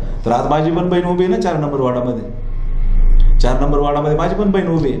सांगाल तर आज माझी पण बहीण उभी आहे ना 4 नंबर वार्डामध्ये. 4 नंबर वार्डामध्ये माझी पण बहीण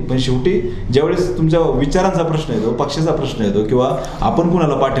उभी आहे. पण शेवटी ज्यावेळेस तुमच्या विचारांचा प्रश्न येतो, पक्षाचा प्रश्न येतो किंवा आपण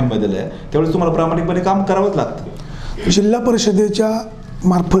कुणाला पाठिंबा दिलाय, त्यावेळेस तुम्हाला प्रामाणिकपणे काम करावंच लागतं. जिल्हा परिषदेच्या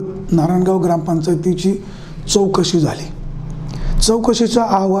मार्फत नारायणगाव ग्रामपंचायतीची चौकशी झाली. चौकशीचा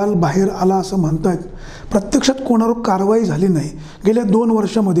अहवाल बाहेर आला असं म्हणतायत. प्रत्यक्षात कोणावर कारवाई झाली नाही. गेल्या 2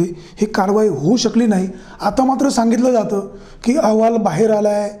 वर्षामध्ये ही कारवाई होऊ शकली नाही. आता मात्र सांगितलं जातं की अहवाल बाहेर आला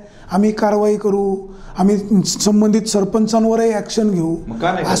आहे, आम्ही कारवाई करू, आम्ही संबंधित सरपंचांवरही ॲक्शन घेऊ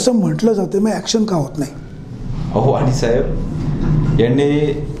असं म्हटलं जातं. मग ॲक्शन का होत नाही? अहो, आणि साहेब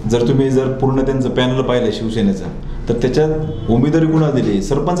यांनी जर पूर्ण त्यांचं पॅनल पाहिलं शिवसेनेचं, तर त्याच्यात उमेदवारी कुणाला दिली?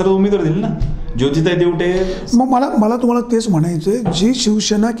 सरपंचाला उमेदवारी दिली ना, ज्योतिताई देवटे. मग मला तुम्हाला तेच म्हणायचं आहे, जी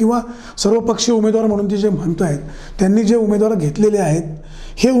शिवसेना किंवा सर्वपक्षीय उमेदवार म्हणून ते जे म्हणतायत, त्यांनी जे उमेदवार घेतलेले आहेत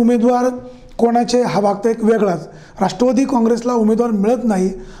हे उमेदवार कोणाचे हा भाग तर एक वेगळाच. राष्ट्रवादी काँग्रेसला उमेदवार मिळत नाही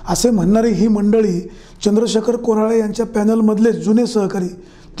असे म्हणणारी ही मंडळी चंद्रशेखर कोराळे यांच्या पॅनलमधले जुने सहकारी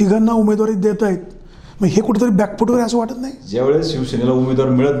तिघांना उमेदवारी देत आहेत. मग हे कुठेतरी बॅकफुटवर असं वाटत नाही? ज्यावेळेस शिवसेनेला उमेदवार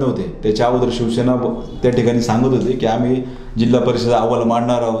मिळत नव्हते त्याच्या अगोदर शिवसेना त्या ठिकाणी सांगत होते की आम्ही जिल्हा परिषद अहवाल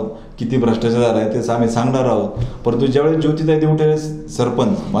मांडणार आहोत, किती भ्रष्टाचार झाला आहे तेच आम्ही सांगणार आहोत. परंतु ज्यावेळेस ज्योतिताई देवटे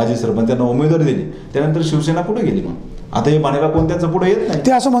सरपंच, माजी सरपंच, त्यांना उमेदवारी दिली, त्यानंतर शिवसेना कुठे गेली? मग आता हे मानायला कोण त्यांचं पुढे येत नाही.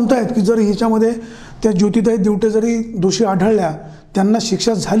 ते असं म्हणतायत की जर ह्याच्यामध्ये त्या ज्योतिताई देवटे जरी दोषी आढळल्या, त्यांना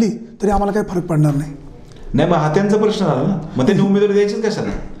शिक्षा झाली तरी आम्हाला काही फरक पडणार नाही. नाही, मग हा त्यांचा प्रश्न झाला ना. मग त्यांनी उमेदवारी द्यायचीच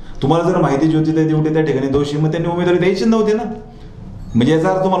कशाला? तुम्हाला जर माहिती ज्योतिताई देवटे त्या ठिकाणी दोषी, मग त्यांनी उमेदवारी द्यायचीच नव्हती ना. म्हणजे याचा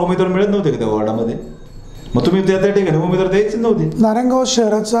अर्थ तुम्हाला उमेदवार मिळत नव्हते का त्या वॉर्डामध्ये? मग तुम्ही त्या ठिकाणी उमेदवार द्यायचीच नव्हती. नारायणगाव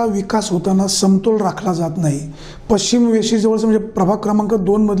शहराचा विकास होताना समतोल राखला जात नाही. पश्चिम वेशीजवळचं म्हणजे प्रभाग क्रमांक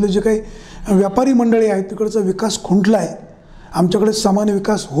 2 मधले जे काही व्यापारी मंडळी आहेत तिकडचा विकास खुंटला आहे आमच्याकडे समान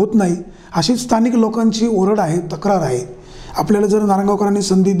विकास होत नाही, अशी स्थानिक लोकांची ओरड आहे, तक्रार आहे. आपल्याला जर नारायणगावकरांनी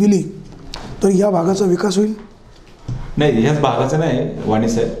संधी दिली तर या भागाचा विकास होईल? नाही, ह्याच भागाचं नाही वाणी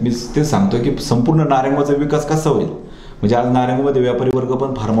साहेब, मी ते सांगतो की संपूर्ण नारायणगावचा विकास कसा होईल. म्हणजे आज नारायणगावमध्ये व्यापारी वर्ग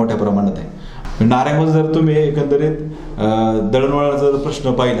पण फार मोठ्या प्रमाणात आहे. नारायणगाव जर तुम्ही एकंदरीत दळणवळणाचा जर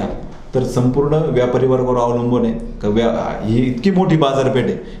प्रश्न पाहिला तर संपूर्ण व्यापारी वर्गावर अवलंबून आहे. ही इतकी मोठी बाजारपेठ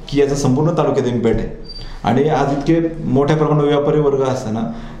आहे की याचा संपूर्ण तालुक्यात इम्पॅक्ट आहे. आणि आज इतके मोठ्या प्रमाणात व्यापारी वर्ग असताना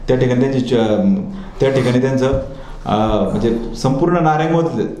त्या ठिकाणी त्यांचं म्हणजे संपूर्ण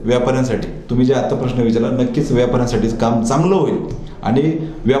नारायणगावातले व्यापाऱ्यांसाठी तुम्ही जे आता प्रश्न विचारला, नक्कीच व्यापाऱ्यांसाठी काम चांगलं होईल. आणि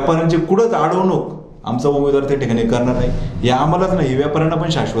व्यापाऱ्यांची कुठंच अडवणूक आमचा उमेदवार त्या ठिकाणी करणार नाही. हे आम्हालाच नाही, व्यापाऱ्यांना पण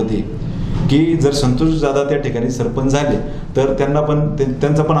शाश्वती आहे की जर संतोष दादा त्या ठिकाणी सरपंच झाले तर त्यांना पण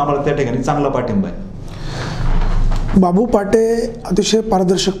त्यांचा पण आम्हाला त्या ठिकाणी चांगला पाठिंबा आहे. बाबू पाटे अतिशय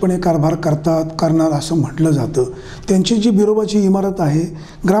पारदर्शकपणे कारभार करणार असं म्हटलं जातं. त्यांची जी बिरोबाची इमारत आहे,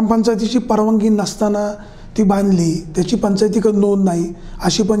 ग्रामपंचायतीची परवानगी नसताना ती बांधली, त्याची पंचायतीकडे नोंद नाही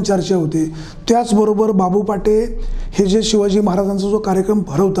अशी पण चर्चा होते. त्याचबरोबर बाबू पाटे हे जे शिवाजी महाराजांचा जो कार्यक्रम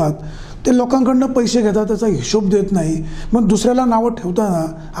भरवतात ते लोकांकडनं पैसे घेतात, त्याचा हिशोब देत नाही. मग दुसऱ्याला नावं ठेवताना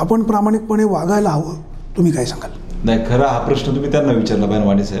आपण प्रामाणिकपणे वागायला हवं. तुम्ही काय सांगाल? नाही, खरा हा प्रश्न तुम्ही त्यांना विचारला पाहिजे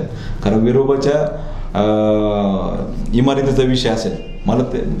वाणी साहेब. कारण विरोबाच्या इमारतीचा विषय असेल, मला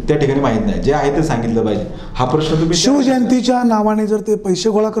त्या ठिकाणी माहीत नाही. जे आहे ते सांगितलं पाहिजे. हा प्रश्न तुम्ही शिवजयंतीच्या नावाने जर ते पैसे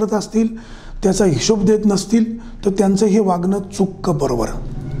गोळा करत असतील, त्याचा हिशोब देत नसतील तर त्यांचं हे वागणं चूक का बरोबर?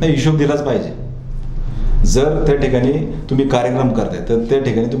 नाही, हिशोब दिलाच पाहिजे. जर त्या ठिकाणी तुम्ही कार्यक्रम करताय तर त्या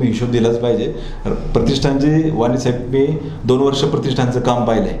ठिकाणी तुम्ही हिशोब दिलाच पाहिजे. प्रतिष्ठानचे वाणी साहेब, मी 2 वर्ष प्रतिष्ठानचं काम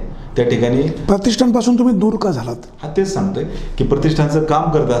पाहिलंय. त्या ठिकाणी प्रतिष्ठानपासून तुम्ही दूर का झालात? हा, तेच सांगतोय की प्रतिष्ठानचं काम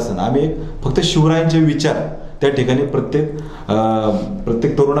करत असताना आम्ही फक्त शिवरायांचे विचार त्या ठिकाणी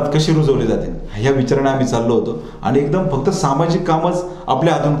प्रत्येक तरुणात कशी रुजवले जातील ह्या विचाराने आम्ही चाललो होतो. आणि एकदम फक्त सामाजिक कामच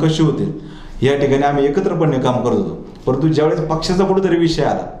आपल्या हातून कशी होतील या ठिकाणी आम्ही एकत्रपणे काम करत होतो. परंतु ज्यावेळेस पक्षाचा कुठेतरी विषय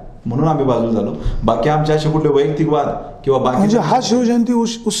आला म्हणून आम्ही बाजू झालो. बाकी आमचे असे कुठले वैयक्तिक वाद किंवा बाकी म्हणजे हा शिवजयंती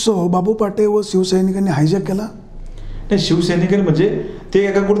उत्सव बाबू पाटे व शिवसैनिकांनी हायजॅक केला? नाही, शिवसैनिकांनी म्हणजे ते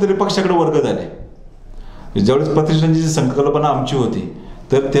एका कुठेतरी पक्षाकडे वर्ग झाले. ज्यावेळेस प्रतिष्ठानची जी संकल्पना आमची होती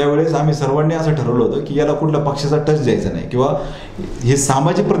तर त्यावेळेस आम्ही सर्वांनी असं ठरवलं होतं की याला कुठल्या पक्षाचा टच द्यायचा नाही किंवा हे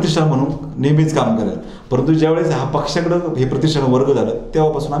सामाजिक प्रतिष्ठान म्हणून नेहमीच काम करेल. परंतु ज्यावेळेस हा पक्षाकडे हे प्रतिष्ठान वर्ग झालं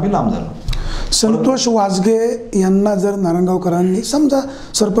तेव्हापासून आम्ही लांब झालो. संतोष वाजगे यांना जर नारायणगावकरांनी समजा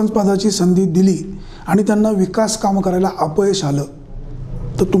सरपंच पदाची संधी दिली आणि त्यांना विकास कामं करायला अपयश आलं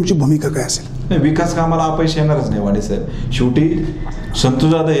तर तुमची भूमिका काय असेल? नाही, विकास कामाला अपयश येणारच नाही वाणी साहेब. शेवटी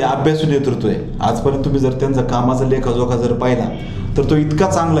संतोष दादा हे अभ्यासू नेतृत्व आहे. आजपर्यंत तुम्ही जर त्यांचा कामाचा लेखाजोखा जर पाहिला तर तो इतका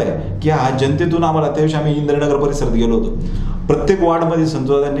चांगला आहे की हा जनतेतून आम्हाला, त्याविषयी आम्ही इंद्रनगर परिसरात गेलो होतो. प्रत्येक वॉर्डमध्ये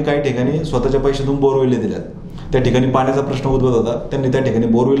संतोष दादांनी काही ठिकाणी स्वतःच्या पैशातून बोरवेली दिल्यात. त्या ठिकाणी पाण्याचा प्रश्न उद्भवत होता, त्यांनी त्या ठिकाणी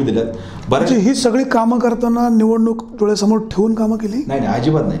बोरवेली दिल्यात. म्हणजे ही सगळी कामं करताना निवडणूक डोळ्यासमोर ठेवून कामं केली? नाही,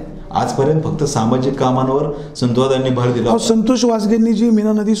 अजिबात नाही. आजपर्यंत फक्त सामाजिक कामांवर संतोष दादांनी भर दिला. संतोष वाजगेंनी जी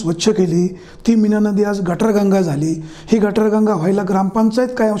मीना नदी स्वच्छ केली, ती मीना नदी आज गटरगंगा झाली. ही गटरगंगा व्हायला ग्रामपंचायत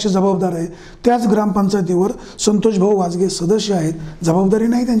काय अंशी जबाबदार आहे. त्याच ग्रामपंचायतीवर संतोष भाऊ वाजगे सदस्य आहेत, जबाबदारी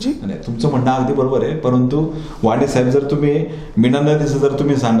नाही त्यांची? नाही, तुमचं म्हणणं अगदी बरोबर आहे. परंतु वाणी साहेब, जर तुम्ही मीना नदीचं जर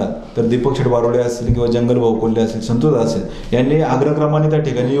तुम्ही सांगाल तर दीपक शेठ बारोडे असतील किंवा जंगल भाऊ कोल्हे असतील, संतोष असेल, यांनी अग्रक्रमाने त्या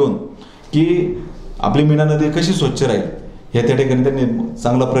ठिकाणी येऊन की आपली मीना नदी कशी स्वच्छ राहील या त्या ठिकाणी त्यांनी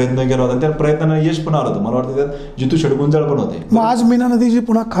चांगला प्रयत्न केला होता. त्या प्रयत्नाला यश पण आलं होतं. मला वाटतं त्यात जितू शेडगुंजाळ पण होते. मग आज मीना नदी जी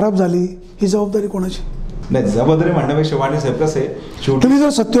पुन्हा खराब झाली ही जबाबदारी कोणाची? नाही, जबाबदारी म्हणण्यापेक्षा वाणी साहेब कसं आहे, शेवटी तुम्ही जर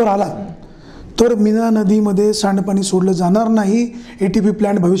सत्तेवर आलात तर मीना नदीमध्ये सांडपाणी सोडलं जाणार नाही, ATP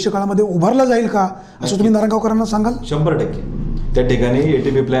प्लॅन्ट भविष्यकाळामध्ये उभारला जाईल का असं तुम्ही नारायणगावकरांना सांगाल? 100% त्या ठिकाणी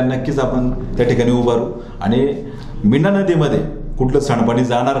ATP प्लॅन नक्कीच आपण त्या ठिकाणी उभारू. आणि मीना नदीमध्ये कुठलं सांडपाणी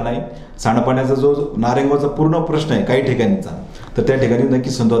जाणार नाही. सांडपाण्याचा जो नारायणगावचा पूर्ण प्रश्न आहे काही ठिकाणीचा, तर त्या ठिकाणी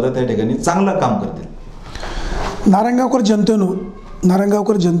नक्कीच संतोष त्या ठिकाणी चांगलं काम करतील. नारायणगावकर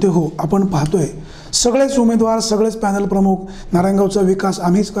जनते हो, आपण पाहतोय सगळेच उमेदवार, सगळेच पॅनल प्रमुख नारायणगावचा विकास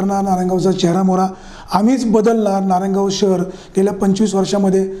आम्हीच करणार, नारायणगावचा चेहरामोहरा आम्हीच बदलणार, नारायणगाव शहर गेल्या 25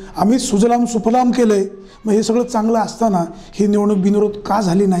 वर्षामध्ये आम्हीच सुजलाम सुफलाम केलंय. मग हे सगळं चांगलं असताना ही निवडणूक बिनविरोध का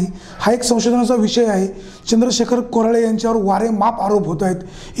झाली नाही हा एक संशोधनाचा विषय आहे. चंद्रशेखर कोराळे यांच्यावर वारे माप आरोप होत आहेत.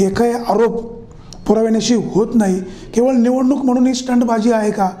 एकही आरोप पुराव्यानिशी होत नाही. केवळ निवडणूक म्हणून ही स्टंटबाजी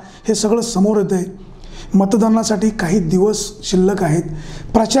आहे का हे सगळं समोर येतं आहे. मतदानासाठी काही दिवस शिल्लक आहेत.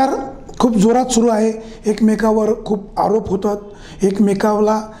 प्रचार खूप जोरात सुरू आहे. एकमेकावर खूप आरोप होतात.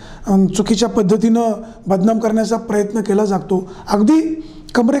 एकमेकाला चुकीच्या पद्धतीनं बदनाम करण्याचा प्रयत्न केला जातो. अगदी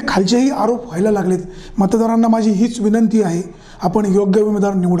कमरेखालचेही आरोप व्हायला लागलेत. मतदारांना माझी हीच विनंती आहे, आपण योग्य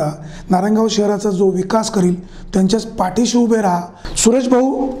उमेदवार निवडा. नारायणगाव शहराचा जो विकास करील त्यांच्याच पाठीशी उभे राहा. सुरेश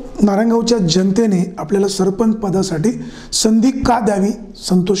भाऊ, नारायणगावच्या जनतेने आपल्याला सरपंच पदासाठी संधी का द्यावी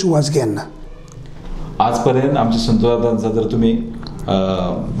संतोष वाजगे यांना? आजपर्यंत आमच्या संतोषदादांचा जर तुम्ही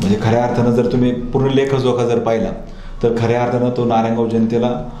म्हणजे खऱ्या अर्थानं जर तुम्ही पूर्ण लेखजोखा जर पाहिला तर खऱ्या अर्थानं तो नारायणगाव जनतेला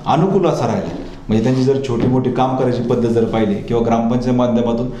अनुकूल असा राहिला. म्हणजे त्यांची जर छोटी मोठी काम करायची पद्धत जर पाहिली किंवा ग्रामपंचायत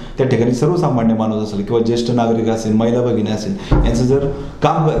माध्यमातून त्या ठिकाणी सर्वसामान्य माणूस असेल किंवा ज्येष्ठ नागरिक असेल, महिला भगिनी असेल, यांचं जर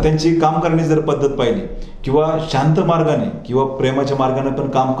त्यांची काम करण्याची जर पद्धत पाहिली किंवा शांत मार्गाने किंवा प्रेमाच्या मार्गाने पण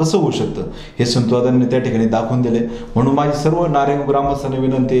काम कसं होऊ शकतं हे संतोषदादांनी त्या ठिकाणी दाखवून दिले. म्हणून माझी सर्व नारायणगाव ग्रामस्थांना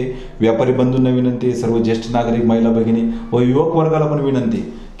विनंती आहे, व्यापारी बंधूंना विनंती आहे, सर्व ज्येष्ठ नागरिक, महिला भगिनी व युवक वर्गाला पण विनंती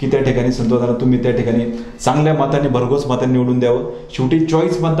आहे की त्या ठिकाणी संतोषदादा तुम्ही त्या ठिकाणी चांगल्या मताने, भरघोस मताने निवडून द्यावं. शेवटी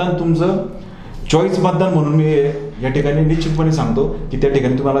चॉईस मतदान तुमचं चॉईस मतदान म्हणून मी या ठिकाणी निश्चितपणे सांगतो की त्या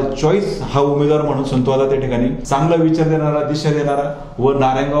ठिकाणी तुम्हाला चॉईस हा उमेदवार म्हणून संतोषदादा त्या ठिकाणी चांगला विचार देणारा, दिशा देणारा व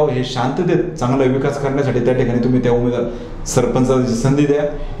नारायणगाव हे शांततेत चांगला विकास करण्यासाठी त्या ठिकाणी तुम्ही त्या उमेदवार सरपंचाची संधी द्या.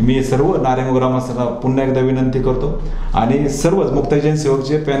 मी सर्व नारायणगाव ग्रामस्थांना पुन्हा एकदा विनंती करतो आणि सर्वच मुक्ताई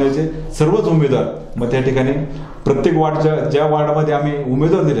सेवकचे पॅनलचे सर्वच उमेदवार मग त्या ठिकाणी प्रत्येक वार्डच्या ज्या वार्डामध्ये आम्ही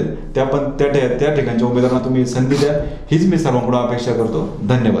उमेदवार दिलेत त्या ठिकाणच्या उमेदवारांना तुम्ही संधी द्या, हीच मी सर्वांकडून अपेक्षा करतो.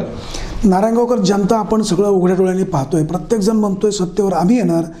 धन्यवाद. नारायणगावकर जनता आपण सगळं उघड्या डोळ्यांनी पाहतोय. प्रत्येकजण म्हणतोय सत्तेवर आम्ही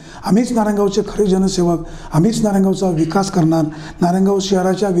येणार, आम्हीच नारायणगावचे खरे जनसेवक, आम्हीच नारायणगावचा विकास करणार, नारायणगाव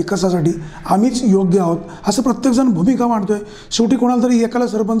शहराच्या विकासासाठी आम्हीच योग्य आहोत, असं प्रत्येकजण भूमिका मांडतोय. शेवटी कोणाला तरी एकाला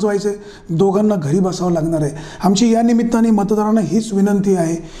सरपंच व्हायचे, दोघांना घरी बसावं लागणार आहे. आमची या निमित्ताने मतदारांना हीच विनंती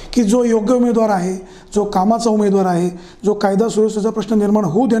आहे की जो योग्य उमेदवार आहे, जो कामाचा उमेदवार आहे, जो कायदा सुव्यवस्थेचा प्रश्न निर्माण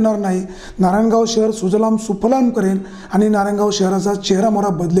होऊ देणार नाही, नारायणगाव शहर सुजलाम सुफलाम करेल आणि नारायणगाव शहराचा चेहरा मोहरा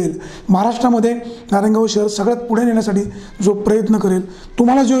बदलेल, महाराष्ट्रामध्ये नारायणगाव शहर सगळ्यात पुढे नेण्यासाठी जो प्रयत्न करेल,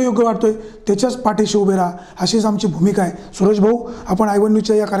 तुम्हाला जो योग्य वाटतोय त्याच्याच पाठीशी उभे राहा, अशीच आमची भूमिका आहे. सुरेश भाऊ, आपण I1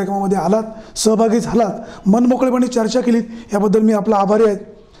 न्यूजच्या या कार्यक्रमामध्ये आलात, सहभागी झालात, मनमोकळेपणे चर्चा केलीत, याबद्दल मी आपला आभारी आहे.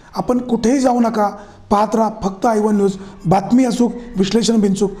 आपण कुठेही जाऊ नका, पाहत राहा फक्त I1 न्यूज. बातमी अचूक, विश्लेषण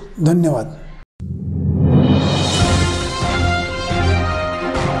बिनचूक. धन्यवाद.